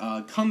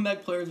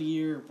 Comeback Player of the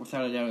Year,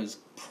 without a doubt, is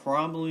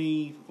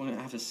probably, I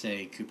have to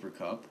say, Cooper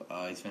Kupp.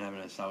 He's been having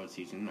a solid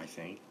season, I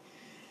think.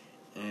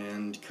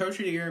 And Coach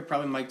of the Year,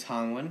 probably Mike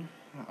Tomlin.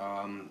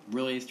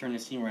 Really has turned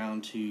his team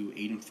around to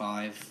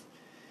 8-5.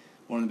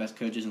 One of the best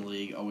coaches in the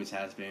league, always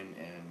has been,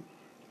 and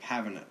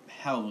having a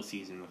hell of a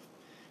season with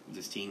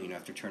this team,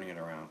 after turning it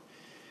around.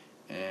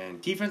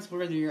 And Defensive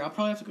Player of the Year, I'll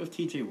probably have to go with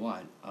T.J.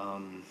 Watt.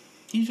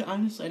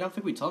 Honestly, I don't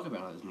think we talk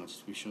about it as much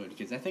as we should,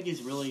 because I think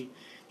he's really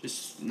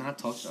just not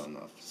talked about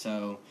enough.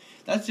 So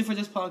that's it for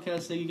this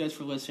podcast. Thank you guys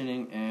for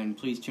listening, and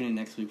please tune in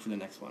next week for the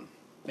next one.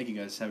 Thank you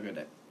guys. Have a good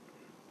day.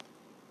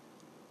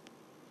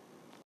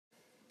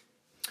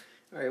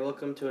 Alright,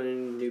 welcome to a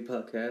new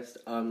podcast.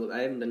 Look, I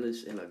haven't done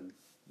this in a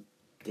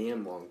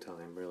damn long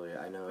time, really.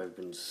 I know I've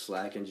been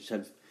slacking, just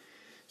had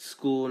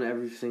school and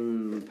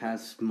everything the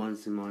past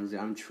months and months.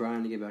 I'm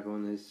trying to get back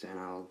on this, and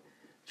I'll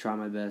try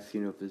my best,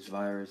 with this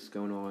virus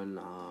going on.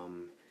 I'll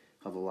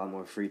have a lot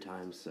more free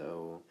time,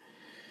 so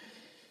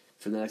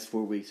for the next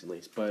 4 weeks at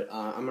least. But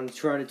I'm going to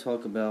try to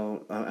talk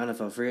about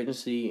NFL free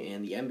agency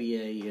and the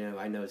NBA.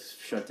 I know it's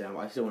shut down, but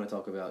I still want to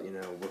talk about,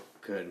 what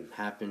could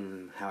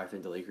happen, how I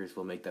think the Lakers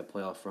will make that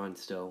playoff run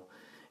still,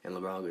 and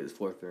LeBron will get his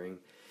 4th ring.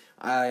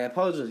 I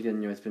apologize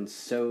again, it's been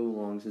so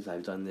long since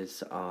I've done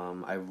this.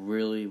 I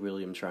really,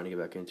 really am trying to get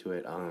back into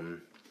it.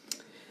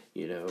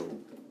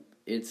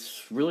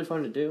 It's really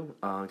fun to do,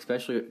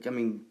 especially,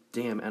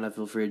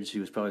 NFL free agency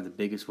was probably the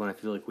biggest one I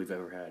feel like we've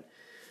ever had.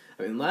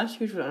 Last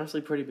year's was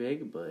honestly pretty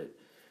big, but,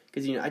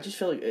 because, I just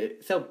felt like,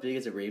 it felt big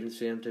as a Ravens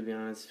fan, to be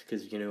honest,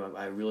 because,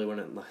 I really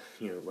wanted,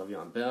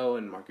 Le'Veon Bell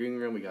and Mark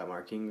Ingram. We got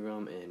Mark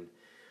Ingram, and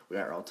we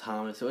got Earl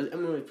Thomas, so it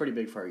was pretty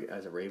big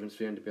as a Ravens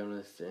fan, to be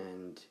honest,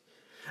 and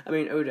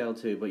Odell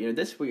too, but,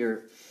 this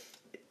year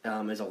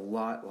is a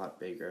lot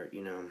bigger,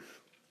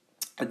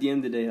 At the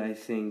end of the day, I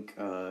think,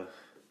 to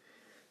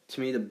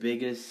me, the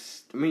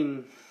biggest,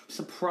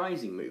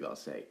 surprising move, I'll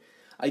say.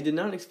 I did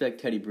not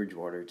expect Teddy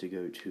Bridgewater to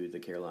go to the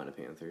Carolina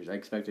Panthers. I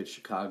expected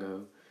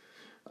Chicago,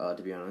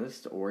 to be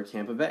honest, or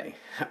Tampa Bay.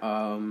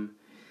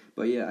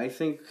 But yeah, I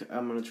think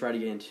I'm going to try to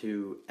get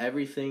into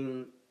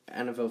everything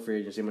NFL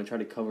free agency. I'm going to try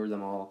to cover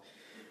them all.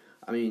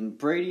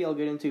 Brady I'll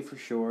get into for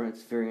sure.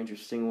 It's a very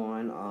interesting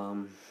one.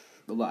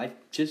 I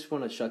just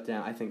want to shut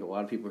down. I think a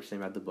lot of people are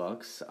saying about the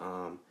Bucks.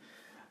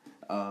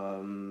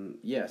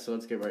 Yeah, so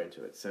let's get right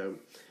into it. So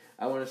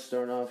I want to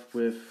start off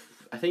with,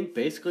 I think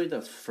basically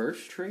the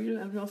first trade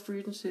of NFL free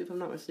agency, if I'm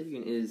not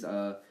mistaken, is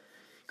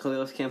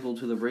Calais Campbell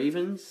to the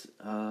Ravens.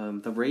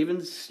 The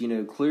Ravens,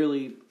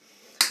 clearly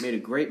made a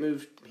great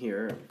move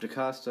here.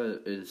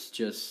 DaCosta is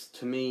just,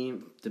 to me,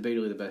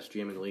 debatably the best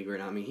GM in the league right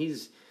now.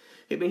 He's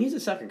the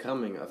second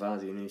coming of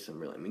Ozzie Newsome,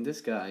 really.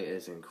 This guy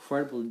is an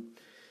incredible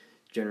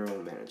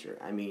general manager.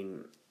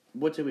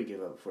 What did we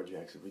give up for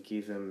Jackson? We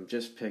gave him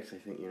just picks, I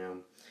think,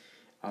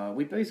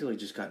 We basically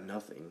just got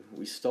nothing.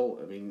 We stole,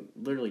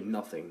 literally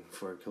nothing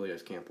for Calais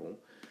Campbell.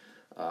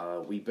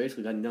 We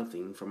basically got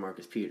nothing from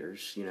Marcus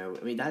Peters.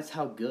 That's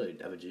how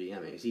good of a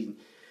GM is.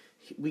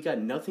 We got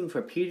nothing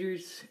for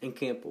Peters and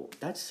Campbell.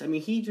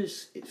 He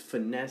just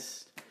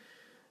finessed,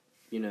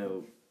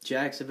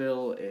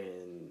 Jacksonville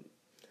and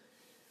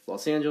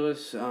Los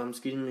Angeles,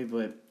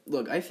 but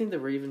look, I think the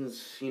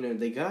Ravens,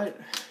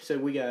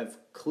 we have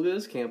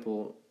Calais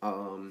Campbell,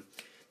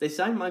 they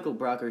signed Michael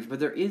Brockers, but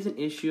there is an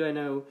issue, I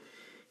know,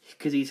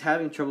 because he's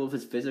having trouble with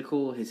his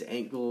physical, his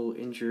ankle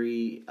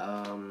injury,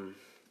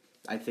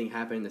 I think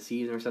happened in the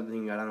season or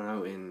something, I don't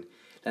know, and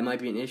that might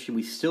be an issue.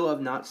 We still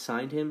have not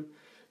signed him.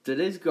 That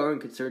is growing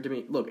concern to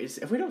me. Look,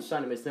 if we don't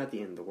sign him, it's not the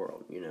end of the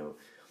world,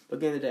 But at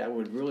the end of the day, I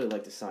would really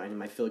like to sign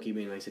him. I feel like he'd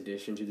be a nice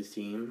addition to this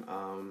team.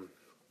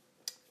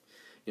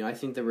 I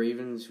think the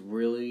Ravens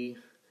really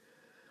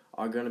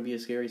are going to be a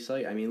scary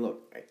sight.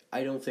 Look,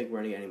 I don't think we're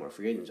going to get any more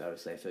free agents,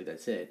 obviously. I feel like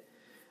that's it.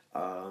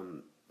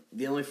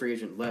 The only free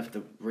agent left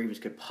the Ravens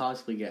could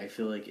possibly get, I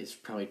feel like, is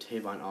probably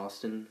Tavon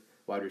Austin,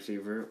 wide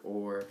receiver,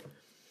 or,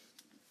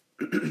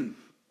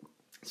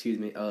 excuse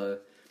me,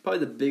 probably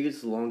the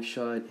biggest long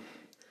shot.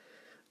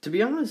 To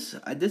be honest,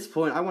 at this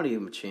point, I want to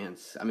give him a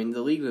chance.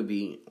 The league would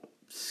be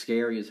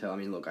scary as hell.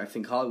 Look, I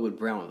think Hollywood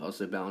Brown is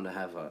also bound to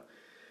have a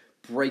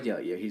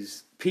breakout year.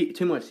 He's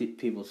too much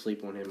people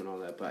sleep on him and all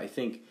that, but I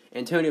think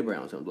Antonio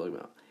Brown's going to blow him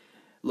out.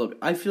 Look,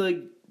 I feel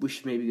like we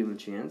should maybe give him a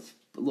chance,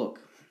 but look,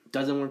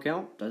 doesn't work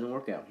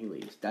out, he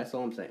leaves. That's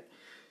all I'm saying.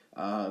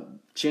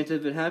 Chance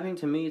of it happening,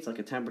 to me, it's like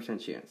a 10%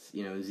 chance.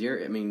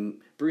 Zero.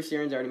 Bruce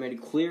Arians already made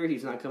it clear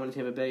he's not coming to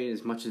Tampa Bay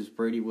as much as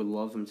Brady would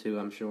love him to,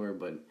 I'm sure,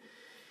 but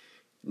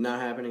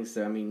not happening.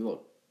 So,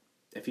 look,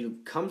 if he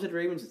comes to the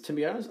Ravens, to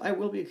be honest, I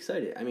will be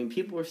excited.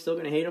 People are still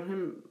going to hate on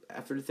him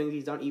after the things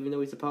he's done, even though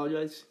he's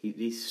apologized.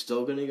 He's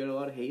still going to get a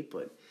lot of hate,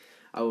 but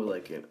I would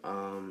like it.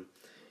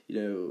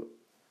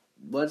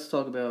 Let's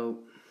talk about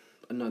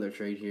another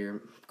trade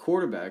here.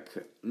 Quarterback,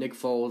 Nick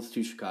Foles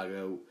to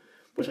Chicago,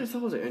 which I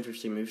thought was an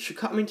interesting move.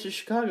 To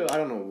Chicago, I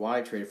don't know why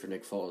I traded for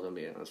Nick Foles, I'm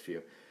being honest with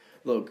you.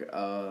 Look,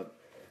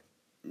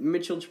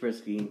 Mitchell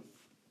Trubisky,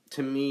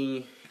 to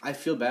me, I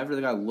feel bad for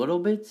the guy a little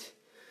bit.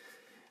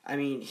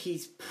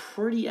 He's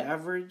pretty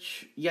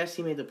average. Yes,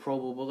 he made the Pro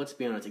Bowl, but let's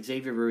be honest,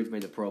 Xavier Rhodes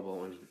made the Pro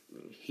Bowl, and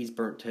he's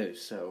burnt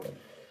toast, so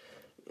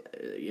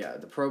yeah,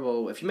 the Pro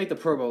Bowl, if you make the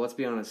Pro Bowl, let's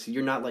be honest,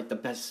 you're not like the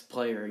best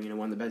player,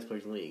 one of the best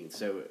players in the league,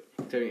 so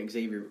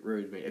Xavier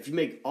Rhodes made. If you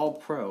make All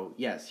Pro,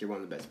 yes, you're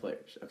one of the best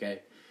players, okay?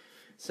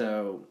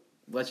 So,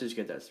 let's just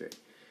get that straight.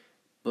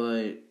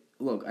 But,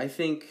 look, I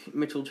think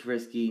Mitchell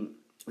Trubisky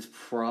is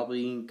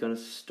probably going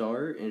to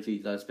start, and if he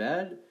does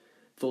bad,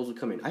 Foles will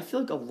come in. I feel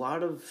like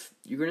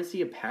you're going to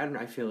see a pattern,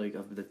 I feel like,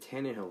 of the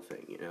Tannehill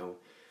thing,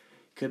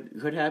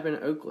 Could happen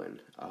in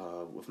Oakland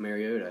with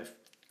Mariota. If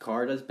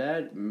Carr does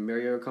bad,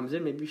 Mariota comes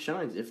in, maybe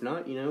shines. If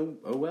not,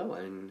 oh well.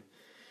 And,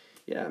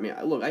 yeah,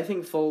 look, I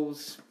think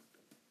Foles,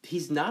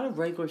 he's not a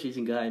regular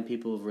season guy, and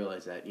people have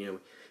realized that.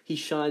 He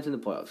shines in the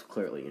playoffs,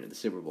 clearly, the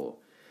Super Bowl.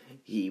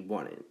 He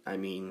won it.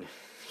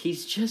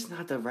 He's just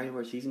not the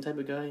regular season type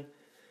of guy.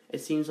 It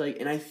seems like,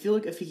 and I feel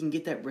like if he can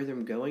get that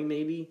rhythm going,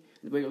 maybe,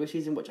 in the regular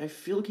season, which I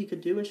feel like he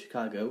could do in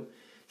Chicago,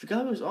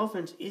 Chicago's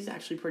offense is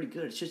actually pretty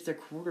good. It's just their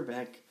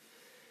quarterback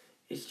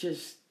is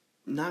just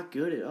not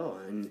good at all.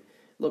 And,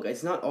 look,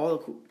 it's not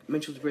all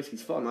Mitchell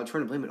Trubisky's fault. I'm not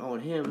trying to blame it all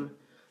on him.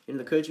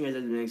 The coaching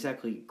hasn't been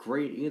exactly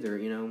great either,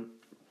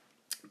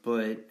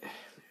 But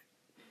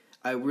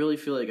I really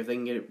feel like if they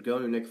can get it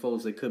going with Nick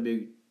Foles, they could be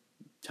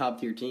a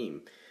top-tier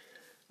team.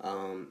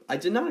 I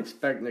did not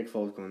expect Nick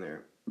Foles going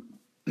there.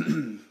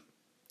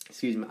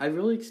 Excuse me. I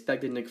really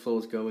expected Nick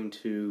Foles going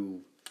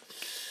to,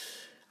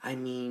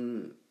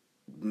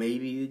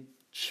 maybe the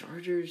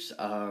Chargers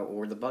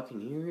or the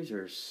Buccaneers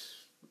or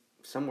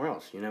somewhere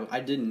else,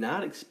 I did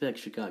not expect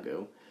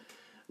Chicago.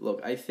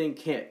 Look, I think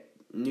Cam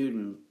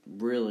Newton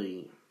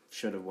really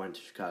should have went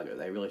to Chicago.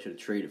 They really should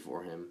have traded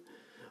for him.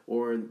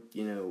 Or,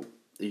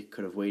 they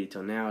could have waited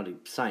till now to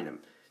sign him.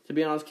 To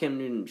be honest, Cam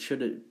Newton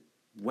should have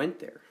went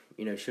there.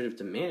 Should have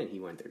demanded he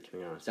went there, to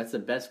be honest. That's the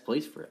best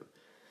place for him.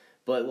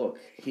 But look,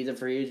 he's a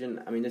free agent.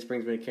 This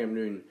brings me to Cam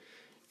Newton.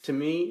 To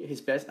me,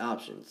 his best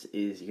options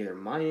is either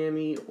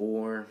Miami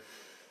or,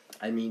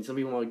 some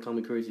people might call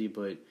me crazy,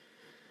 but,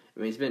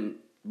 he's been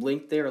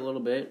linked there a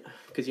little bit.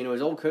 Because,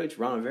 his old coach,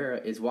 Ron Rivera,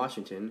 is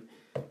Washington.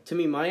 To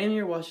me, Miami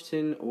or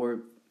Washington, or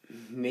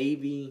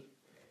maybe,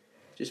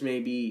 just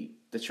maybe,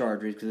 the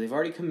Chargers, because they've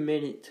already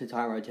committed to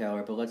Tyrod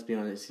Taylor, but let's be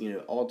honest,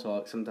 all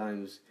talk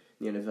sometimes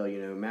in the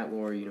NFL, Matt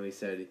Lore, he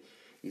said,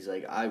 he's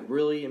like, I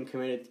really am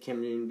committed to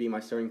Cam Newton being my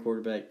starting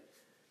quarterback,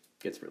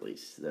 gets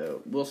released.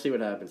 So, we'll see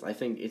what happens. I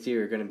think it's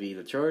either going to be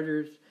the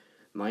Chargers,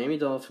 Miami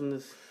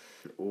Dolphins,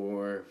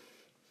 or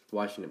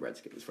Washington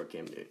Redskins for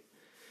Cam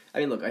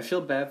Newton. Look, I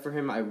feel bad for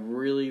him. I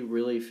really,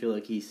 really feel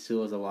like he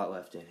still has a lot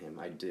left in him.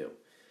 I do.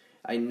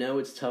 I know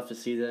it's tough to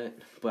see that,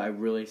 but I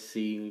really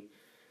see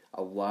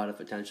a lot of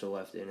potential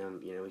left in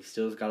him. He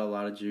still's got a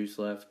lot of juice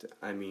left.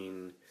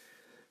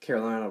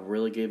 Carolina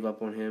really gave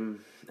up on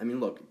him.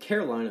 Look,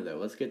 Carolina, though,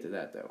 let's get to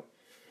that, though.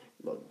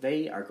 look,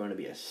 they are going to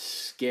be a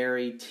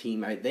scary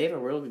team. They have a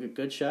real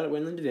good shot at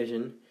winning the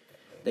division.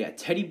 They got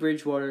Teddy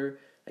Bridgewater.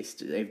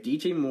 They have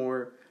DJ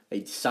Moore.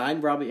 They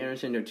signed Robbie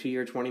Anderson to a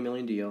 2-year, $20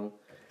 million deal.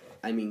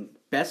 I mean,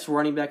 best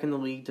running back in the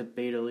league,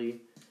 debatably.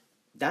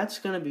 That's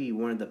going to be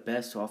one of the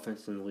best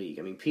offenses in the league.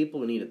 I mean, people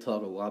need to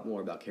talk a lot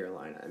more about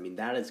Carolina. I mean,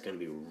 that is going to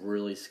be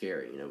really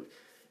scary.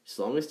 As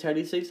long as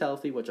Teddy stays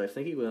healthy, which I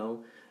think he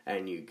will,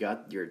 and you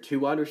got your 2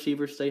 wide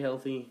receivers stay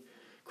healthy,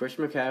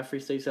 Christian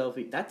McCaffrey stays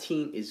healthy, that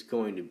team is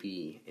going to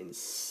be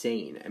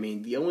insane. I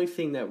mean, the only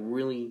thing that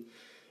really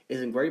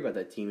isn't great about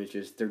that team is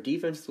just their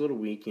defense is a little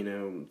weak.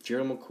 Gerald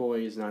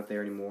McCoy is not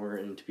there anymore,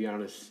 and to be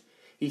honest,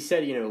 he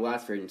said,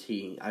 last free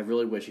agency, I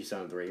really wish he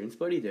signed with the Ravens,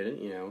 but he didn't,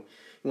 He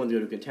wanted to go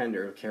to a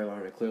contender.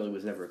 Carolina clearly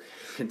was never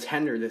a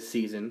contender this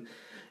season.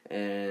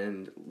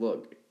 And,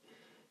 look,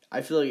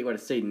 I feel like he would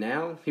have stayed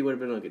now, he would have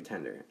been a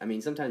contender. I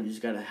mean, sometimes you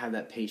just got to have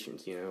that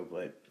patience,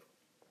 but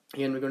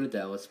he ended up going to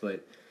Dallas.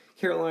 But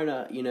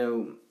Carolina,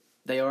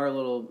 they are a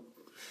little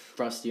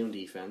rusty on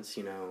defense,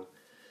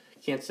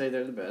 Can't say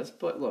they're the best,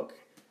 but look,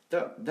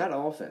 that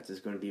offense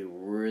is going to be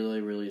really,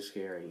 really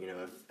scary.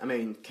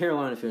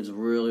 Carolina fans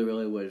really,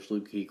 really wish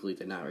Luke Kuechly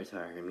did not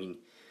retire. I mean,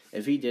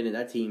 if he didn't,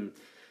 that team,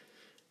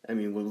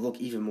 would look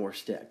even more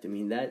stacked.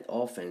 That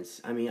offense,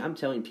 I'm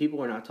telling you,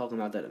 people are not talking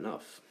about that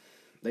enough.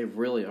 They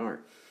really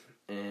aren't.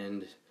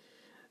 And,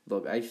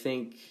 look, I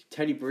think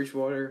Teddy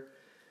Bridgewater,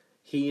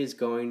 he is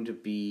going to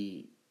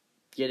be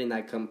getting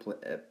that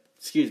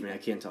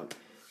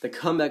the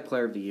comeback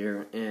player of the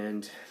year.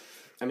 And,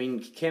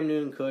 Cam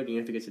Newton could,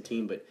 if he gets a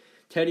team, but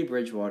Teddy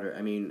Bridgewater,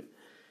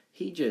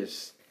 he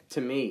just, to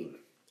me,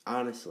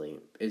 honestly,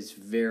 is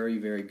very,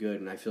 very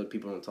good, and I feel like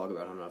people don't talk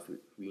about him enough.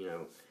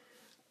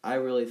 I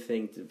really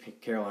think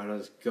that Carolina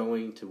is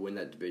going to win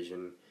that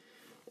division.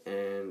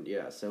 And,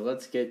 yeah, so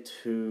let's get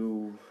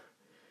to,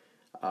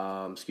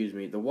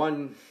 the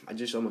one I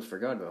just almost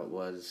forgot about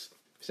was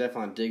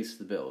Stephon Diggs to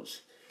the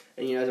Bills.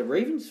 And, as a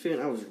Ravens fan,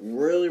 I was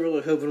really,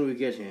 really hoping we would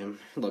get him.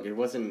 Look, it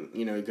wasn't,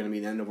 going to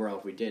be the end of the world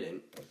if we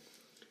didn't.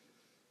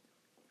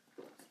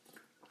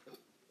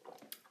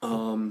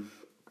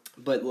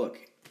 But look,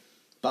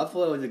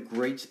 Buffalo is a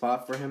great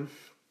spot for him.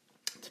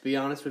 To be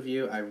honest with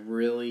you, I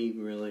really,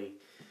 really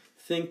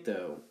think,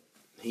 though,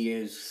 he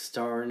is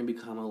starting to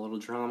become a little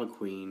drama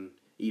queen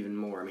even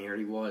more. He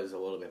already was a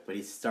little bit, but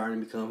he's starting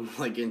to become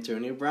like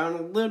Antonio Brown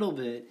a little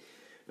bit.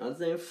 Not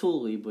saying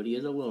fully, but he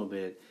is a little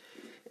bit.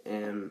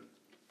 And,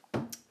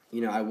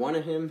 I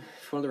wanted him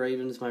for the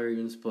Ravens, my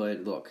Ravens,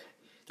 but look,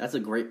 that's a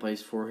great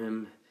place for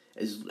him.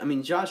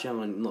 Josh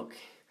Allen, look,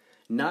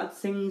 not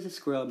saying he's a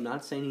scrub,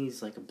 not saying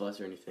he's like a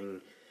bust or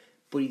anything,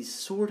 but he's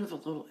sort of a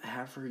little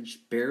average,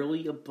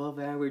 barely above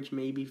average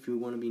maybe if you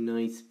want to be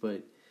nice,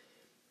 but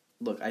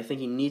look, I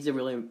think he needs to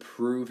really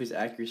improve his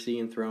accuracy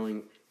in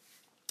throwing.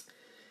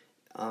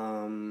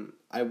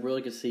 I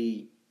really could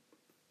see,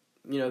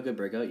 a good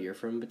breakout year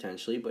from him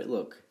potentially, but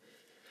look,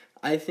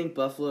 I think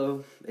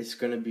Buffalo is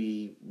going to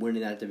be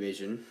winning that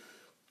division.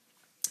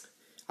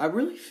 I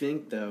really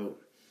think that,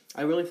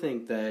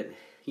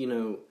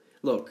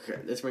 look,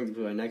 this brings me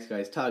to my next guy.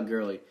 It's Todd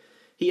Gurley.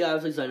 He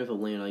obviously signed with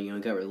Atlanta,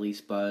 got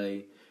released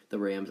by the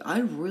Rams. I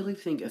really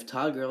think if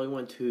Todd Gurley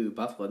went to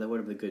Buffalo, that would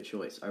have been a good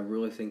choice. I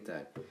really think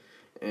that.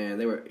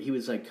 And he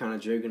was like kind of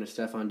joking to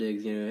Stephon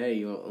Diggs,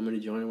 hey, I'm going to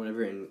join or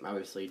whatever, and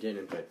obviously he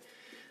didn't. But,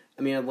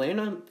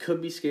 Atlanta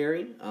could be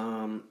scary.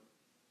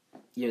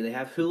 They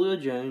have Julio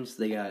Jones.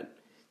 They got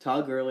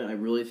Todd Gurley. I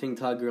really think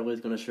Todd Gurley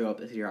is going to show up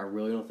this year. I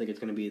really don't think it's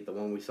going to be the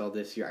one we saw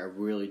this year. I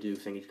really do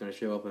think he's going to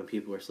show up when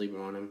people are sleeping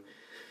on him.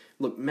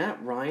 Look,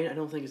 Matt Ryan, I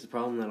don't think is the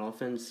problem in that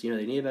offense.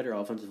 They need a better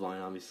offensive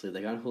line, obviously.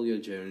 They got Julio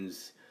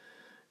Jones,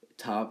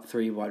 top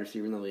 3 wide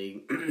receiver in the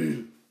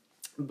league.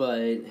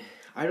 But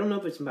I don't know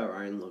if it's Matt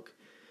Ryan. Look,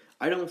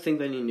 I don't think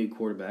they need a new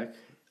quarterback.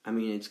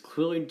 It's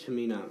clearly, to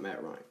me, not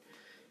Matt Ryan.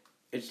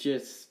 It's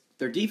just,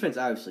 their defense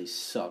obviously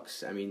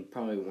sucks.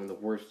 Probably one of the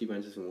worst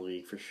defenses in the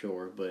league for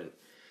sure. But,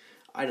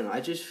 I don't know. I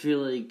just feel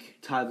like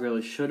Todd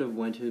Gurley should have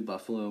went to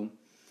Buffalo.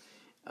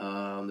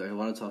 There's a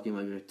lot of talking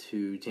about going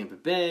to Tampa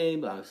Bay,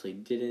 but obviously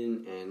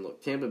didn't. And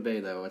look, Tampa Bay,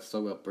 though, let's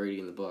talk about Brady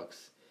and the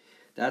Bucs.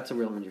 That's a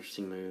real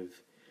interesting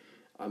move.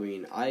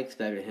 I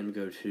expected him to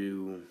go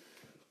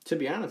to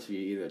be honest with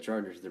you, either the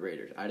Chargers or the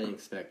Raiders. I didn't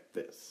expect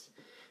this.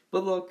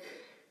 But look,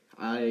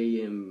 I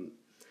am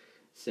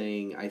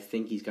saying I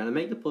think he's going to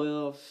make the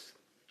playoffs,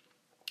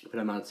 but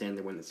I'm not saying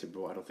they win the Super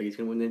Bowl. I don't think he's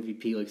going to win the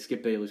MVP like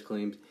Skip Bayless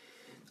claimed.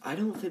 I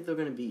don't think they're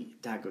going to be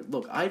that good.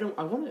 Look, I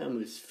want to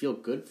almost feel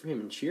good for him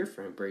and cheer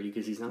for him, Brady,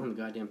 because he's not on the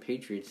goddamn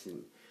Patriots.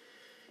 And,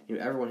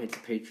 everyone hates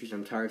the Patriots.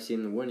 I'm tired of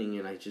seeing them winning,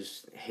 and I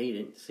just hate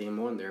it to see him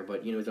on there.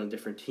 But, he's on a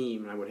different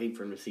team, and I would hate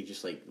for him to see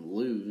just,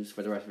 lose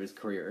for the rest of his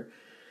career.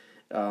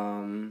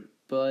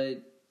 But,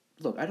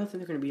 look, I don't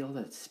think they're going to be all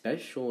that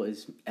special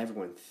as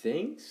everyone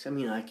thinks.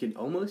 I could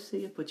almost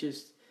see it, but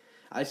just,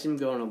 I see them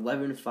going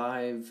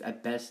 11-5,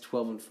 at best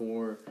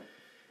 12-4.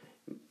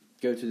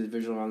 Go to the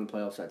divisional round of the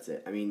playoffs, that's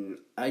it.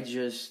 I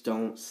just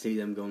don't see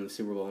them going to the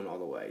Super Bowl and all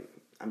the way.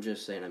 I'm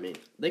just saying,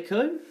 they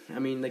could.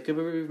 They could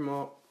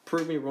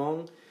prove me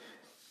wrong.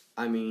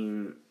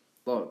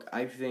 look,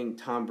 I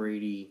think Tom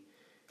Brady.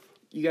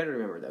 You got to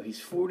remember though, he's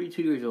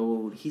 42 years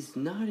old. He's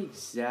not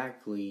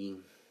exactly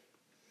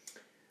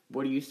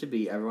what he used to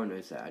be. Everyone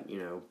knows that,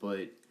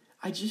 but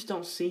I just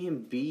don't see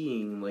him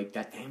being like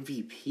that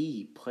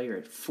MVP player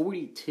at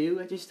 42.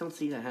 I just don't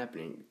see that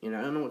happening. I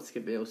don't know what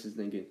Skip Bayless is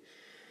thinking.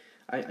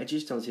 I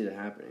just don't see that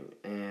happening.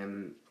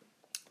 And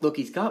look,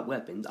 he's got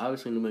weapons.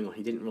 Obviously, in New England,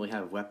 he didn't really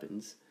have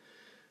weapons.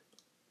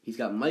 He's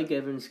got Mike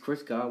Evans,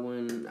 Chris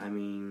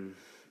Godwin,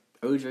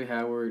 O.J.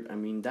 Howard.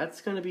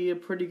 That's going to be a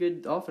pretty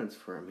good offense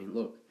for him.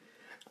 Look,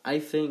 I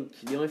think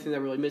the only thing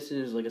they're really missing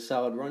is like a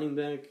solid running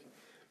back.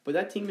 But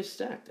that team is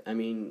stacked.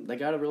 They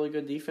got a really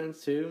good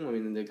defense,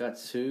 too. They got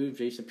Sue,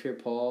 Jason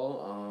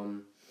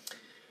Pierre-Paul.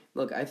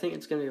 Look, I think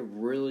it's going to be a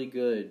really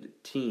good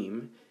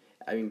team.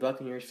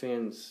 Buccaneers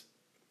fans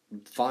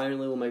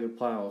finally will make the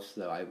playoffs,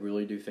 though. I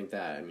really do think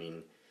that.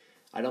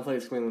 I don't think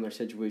it's going to be their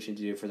situation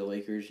to do for the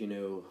Lakers.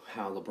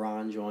 How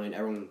LeBron joined.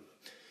 Everyone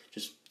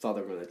just thought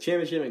they were going to the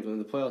championship and going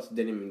to the playoffs.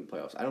 Didn't even make the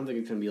playoffs. I don't think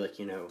it's going to be like,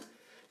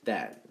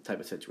 that type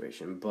of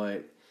situation.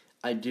 But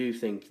I do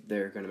think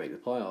they're going to make the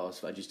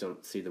playoffs. I just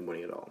don't see them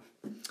winning at all.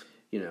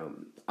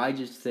 I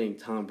just think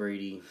Tom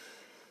Brady,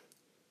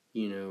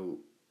 he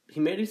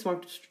made a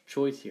smart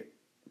choice here,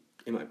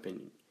 in my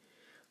opinion.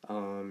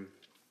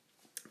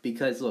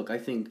 Because, look, I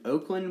think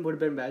Oakland would have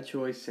been a bad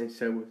choice, and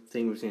so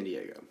same with San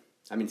Diego.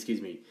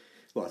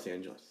 Los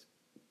Angeles.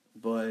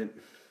 But,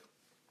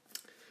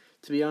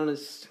 to be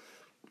honest,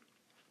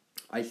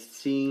 I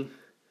see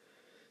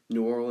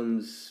New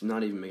Orleans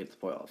not even make it to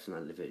the playoffs in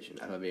that division,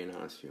 if I'm being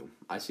honest with you.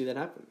 I see that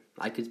happen.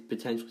 I could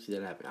potentially see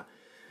that happen.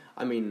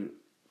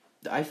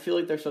 I feel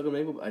like they're still going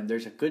to make it, but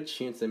there's a good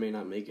chance they may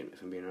not make it,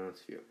 if I'm being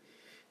honest with you.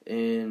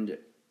 And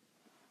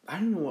I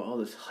don't know what all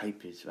this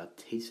hype is about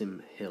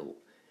Taysom Hill.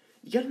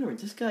 You gotta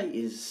remember, this guy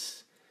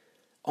is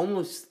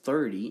almost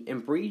 30,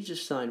 and Brady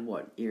just signed,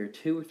 either a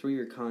 2 or 3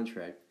 year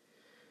contract.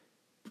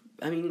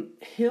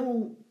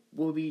 Hill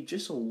will be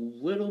just a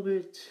little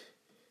bit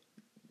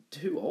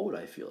too old,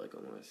 I feel like,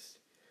 almost.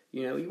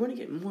 You want to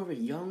get more of a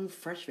young,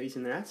 fresh face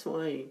in there. That's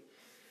why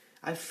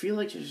I feel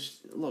like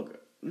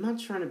look, I'm not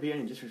trying to be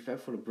any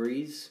disrespectful to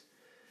Breeze.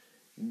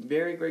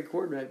 Very great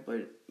quarterback,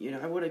 but,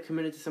 I would have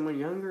committed to someone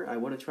younger. I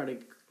would have tried to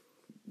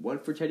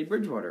went for Teddy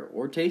Bridgewater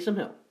or Taysom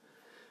Hill.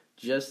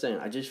 Just saying,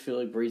 I just feel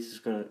like Breeze is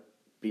going to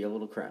be a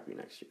little crappy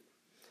next year.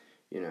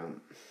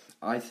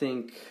 I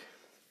think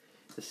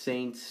the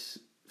Saints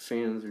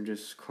fans are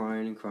just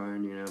crying and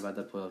crying, about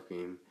that playoff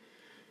game.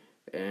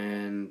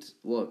 And,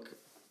 look,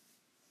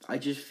 I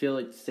just feel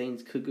like the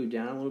Saints could go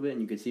down a little bit,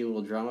 and you could see a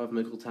little drama of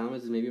Michael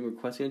Thomas and maybe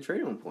requesting a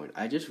trade at one point.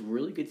 I just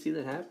really could see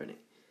that happening.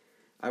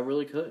 I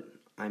really could.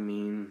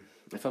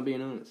 If I'm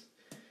being honest.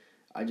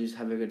 I just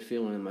have a good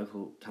feeling that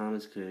Michael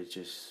Thomas could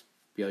just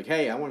be like,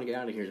 hey, I want to get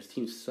out of here. This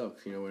team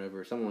sucks,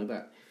 whatever, something like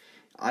that.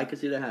 I could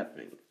see that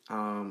happening.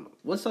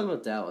 Let's talk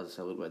about Dallas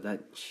a little bit. I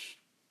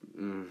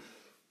don't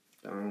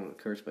want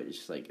to curse, but it's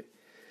just like,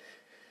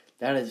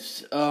 that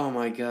is, oh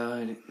my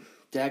God.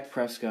 Dak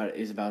Prescott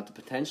is about to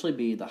potentially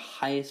be the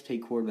highest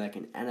paid quarterback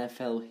in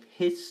NFL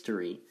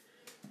history.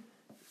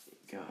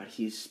 God,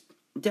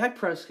 Dak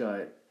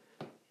Prescott,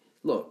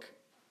 look,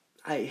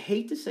 I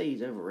hate to say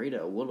he's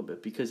overrated a little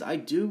bit because I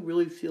do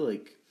really feel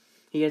like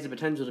he has the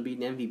potential to be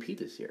an MVP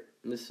this year,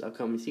 in this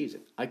upcoming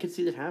season. I could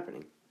see that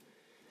happening.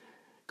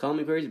 Call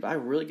me crazy, but I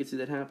really could see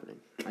that happening.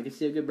 I could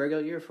see a good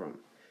breakout year from him.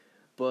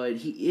 But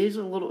he is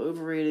a little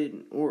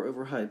overrated or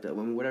overhyped.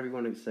 Whatever you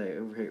want to say,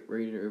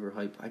 overrated or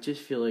overhyped. I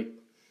just feel like,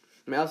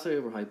 I'll say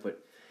overhyped,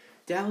 but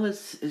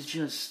Dallas is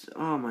just,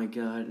 oh my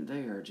God,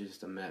 they are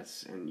just a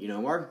mess. And,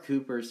 Mark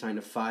Cooper signed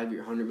a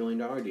 5-year, $100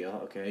 million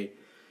deal, okay?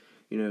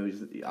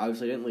 He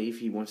obviously didn't leave.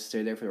 He wants to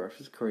stay there for the rest of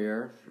his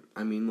career.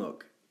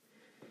 Look,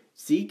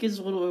 Zeke is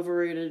a little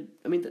overrated.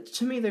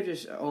 To me, they're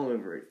just all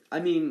overrated.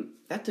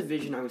 That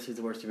division obviously is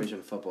the worst division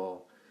in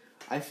football.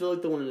 I feel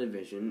like they won the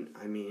division.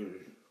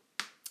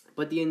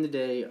 But at the end of the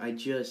day, I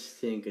just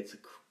think it's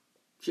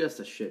just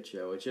a shit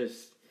show. It's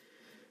just,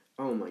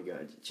 oh my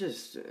God,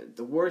 just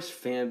the worst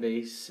fan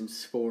base in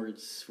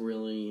sports,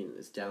 really.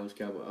 This Dallas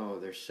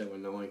Cowboys, they're so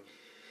annoying.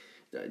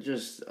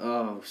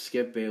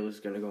 Skip Bayless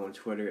is going to go on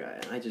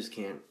Twitter. I just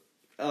can't.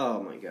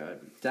 Oh, my God.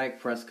 Dak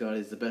Prescott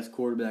is the best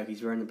quarterback. He's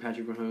better than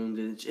Patrick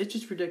Mahomes. It's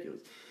just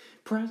ridiculous.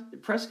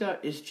 Prescott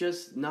is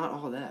just not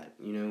all that,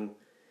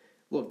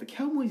 Look, the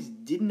Cowboys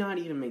did not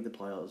even make the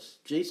playoffs.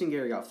 Jason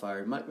Garrett got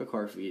fired. Mike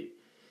McCarthy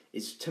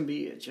is, to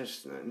me,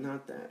 just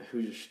not that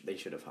who they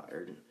should have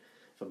hired,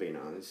 if I'm being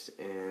honest.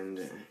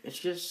 And it's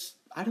just,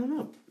 I don't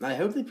know. I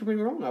hope they prove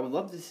me wrong. I would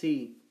love to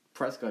see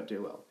Prescott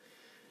do well.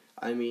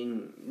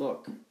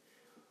 Look,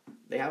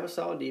 they have a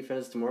solid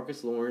defense.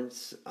 DeMarcus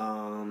Lawrence,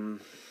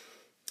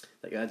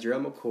 they got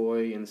Gerald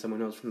McCoy and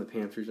someone else from the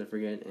Panthers, I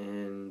forget.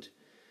 And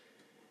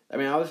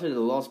obviously they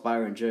lost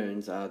Byron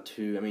Jones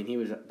he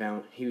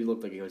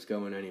looked like he was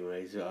going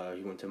anyways.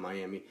 He went to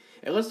Miami.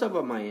 And let's talk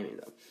about Miami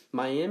though.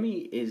 Miami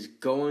is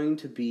going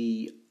to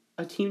be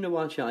a team to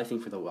watch out, I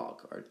think, for the wild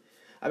card.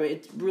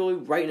 It's really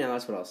right now.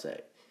 That's what I'll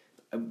say.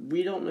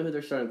 We don't know who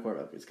their starting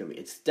quarterback is going to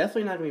be. It's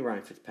definitely not going to be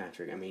Ryan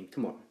Fitzpatrick.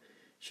 Come on.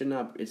 Should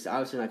not. It's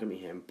obviously not going to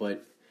be him.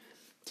 But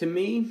to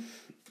me,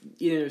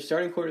 either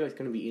starting quarterback is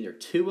going to be either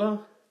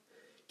Tua,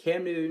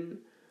 Cam Newton,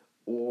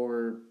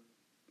 or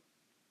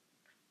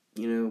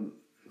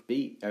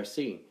B or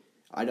C.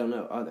 I don't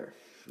know. Other.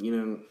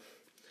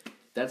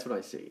 That's what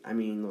I see. I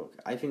mean, look,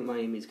 I think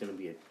Miami's going to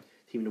be a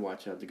team to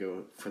watch out to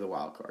go for the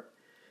wild card.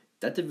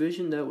 That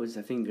division, though, is,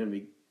 I think, going to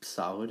be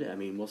solid. I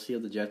mean, we'll see how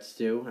the Jets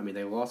do. I mean,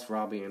 they lost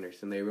Robbie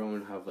Anderson. They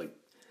don't have,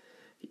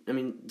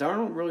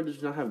 Darnold really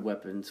does not have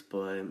weapons,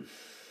 but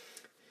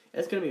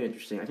it's going to be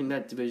interesting. I think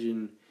that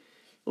division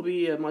will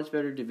be a much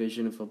better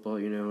division of football, I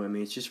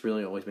mean, it's just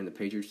really always been the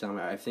Patriots down.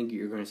 I think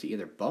you're going to see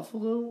either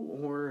Buffalo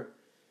or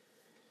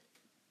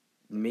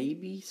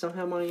maybe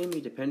somehow Miami,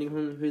 depending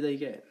on who they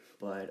get.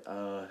 But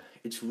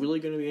it's really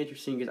going to be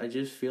interesting because I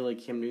just feel like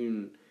Cam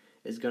Newton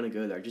is going to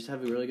go there. I just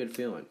have a really good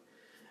feeling.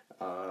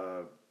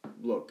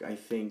 Look, I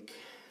think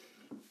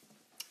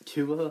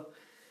Tua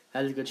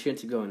has a good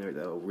chance of going there,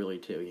 though, really,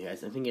 too. I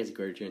think he has a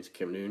greater chance of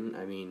Cam Newton.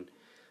 I mean,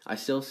 I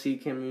still see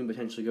Cam Newton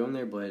potentially going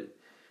there, but,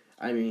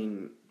 I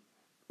mean,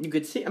 you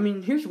could see,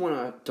 here's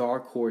one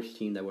dark horse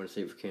team that I want to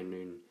say for Cam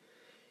Newton.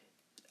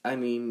 I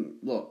mean,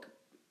 look,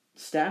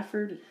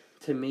 Stafford,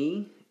 to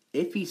me,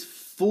 if he's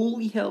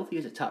fully healthy,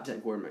 is a top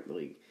 10 quarterback in the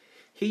league.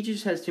 He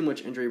just has too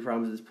much injury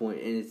problems at this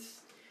point, and it's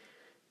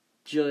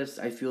just,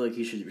 I feel like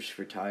he should just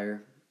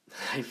retire.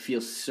 I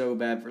feel so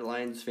bad for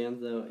Lions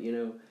fans, though,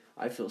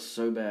 I feel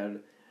so bad,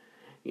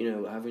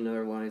 having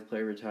another Lions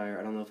player retire.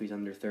 I don't know if he's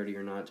under 30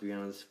 or not, to be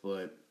honest,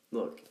 but,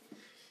 look,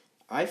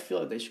 I feel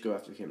like they should go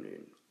after Cam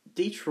Newton.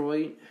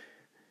 Detroit,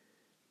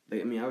 I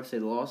would say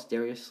they lost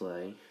Darius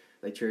Slay.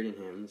 They traded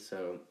him,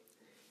 so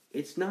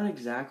it's not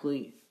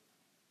exactly,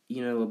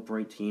 a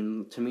bright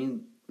team. To me,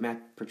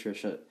 Matt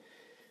Patricia,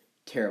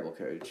 terrible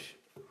coach.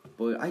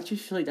 But I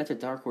just feel like that's a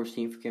dark horse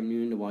team for Cam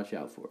Newton to watch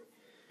out for.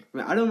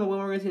 I don't know what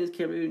we're going to see in this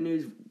Cam Newton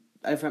news.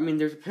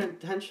 There's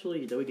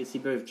potentially that we could see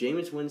both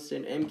Jameis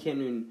Winston and Cam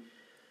Newton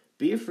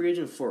be a free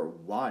agent for a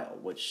while,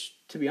 which,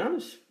 to be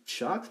honest,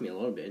 shocks me a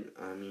little bit.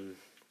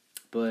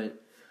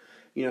 But,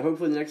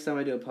 hopefully the next time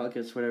I do a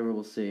podcast, whatever,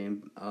 we'll see.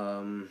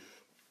 I'm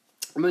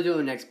going to do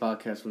the next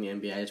podcast from the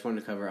NBA. I just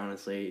wanted to cover,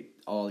 honestly,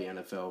 all the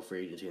NFL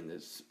free agency in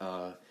this.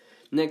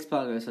 Next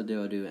podcast I'll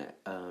do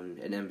an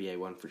NBA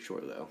one for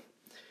sure, though.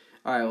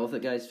 Alright, well,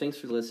 guys, thanks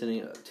for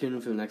listening. Tune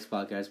in for the next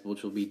podcast,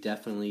 which will be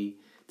definitely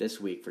this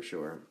week for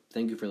sure.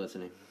 Thank you for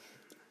listening.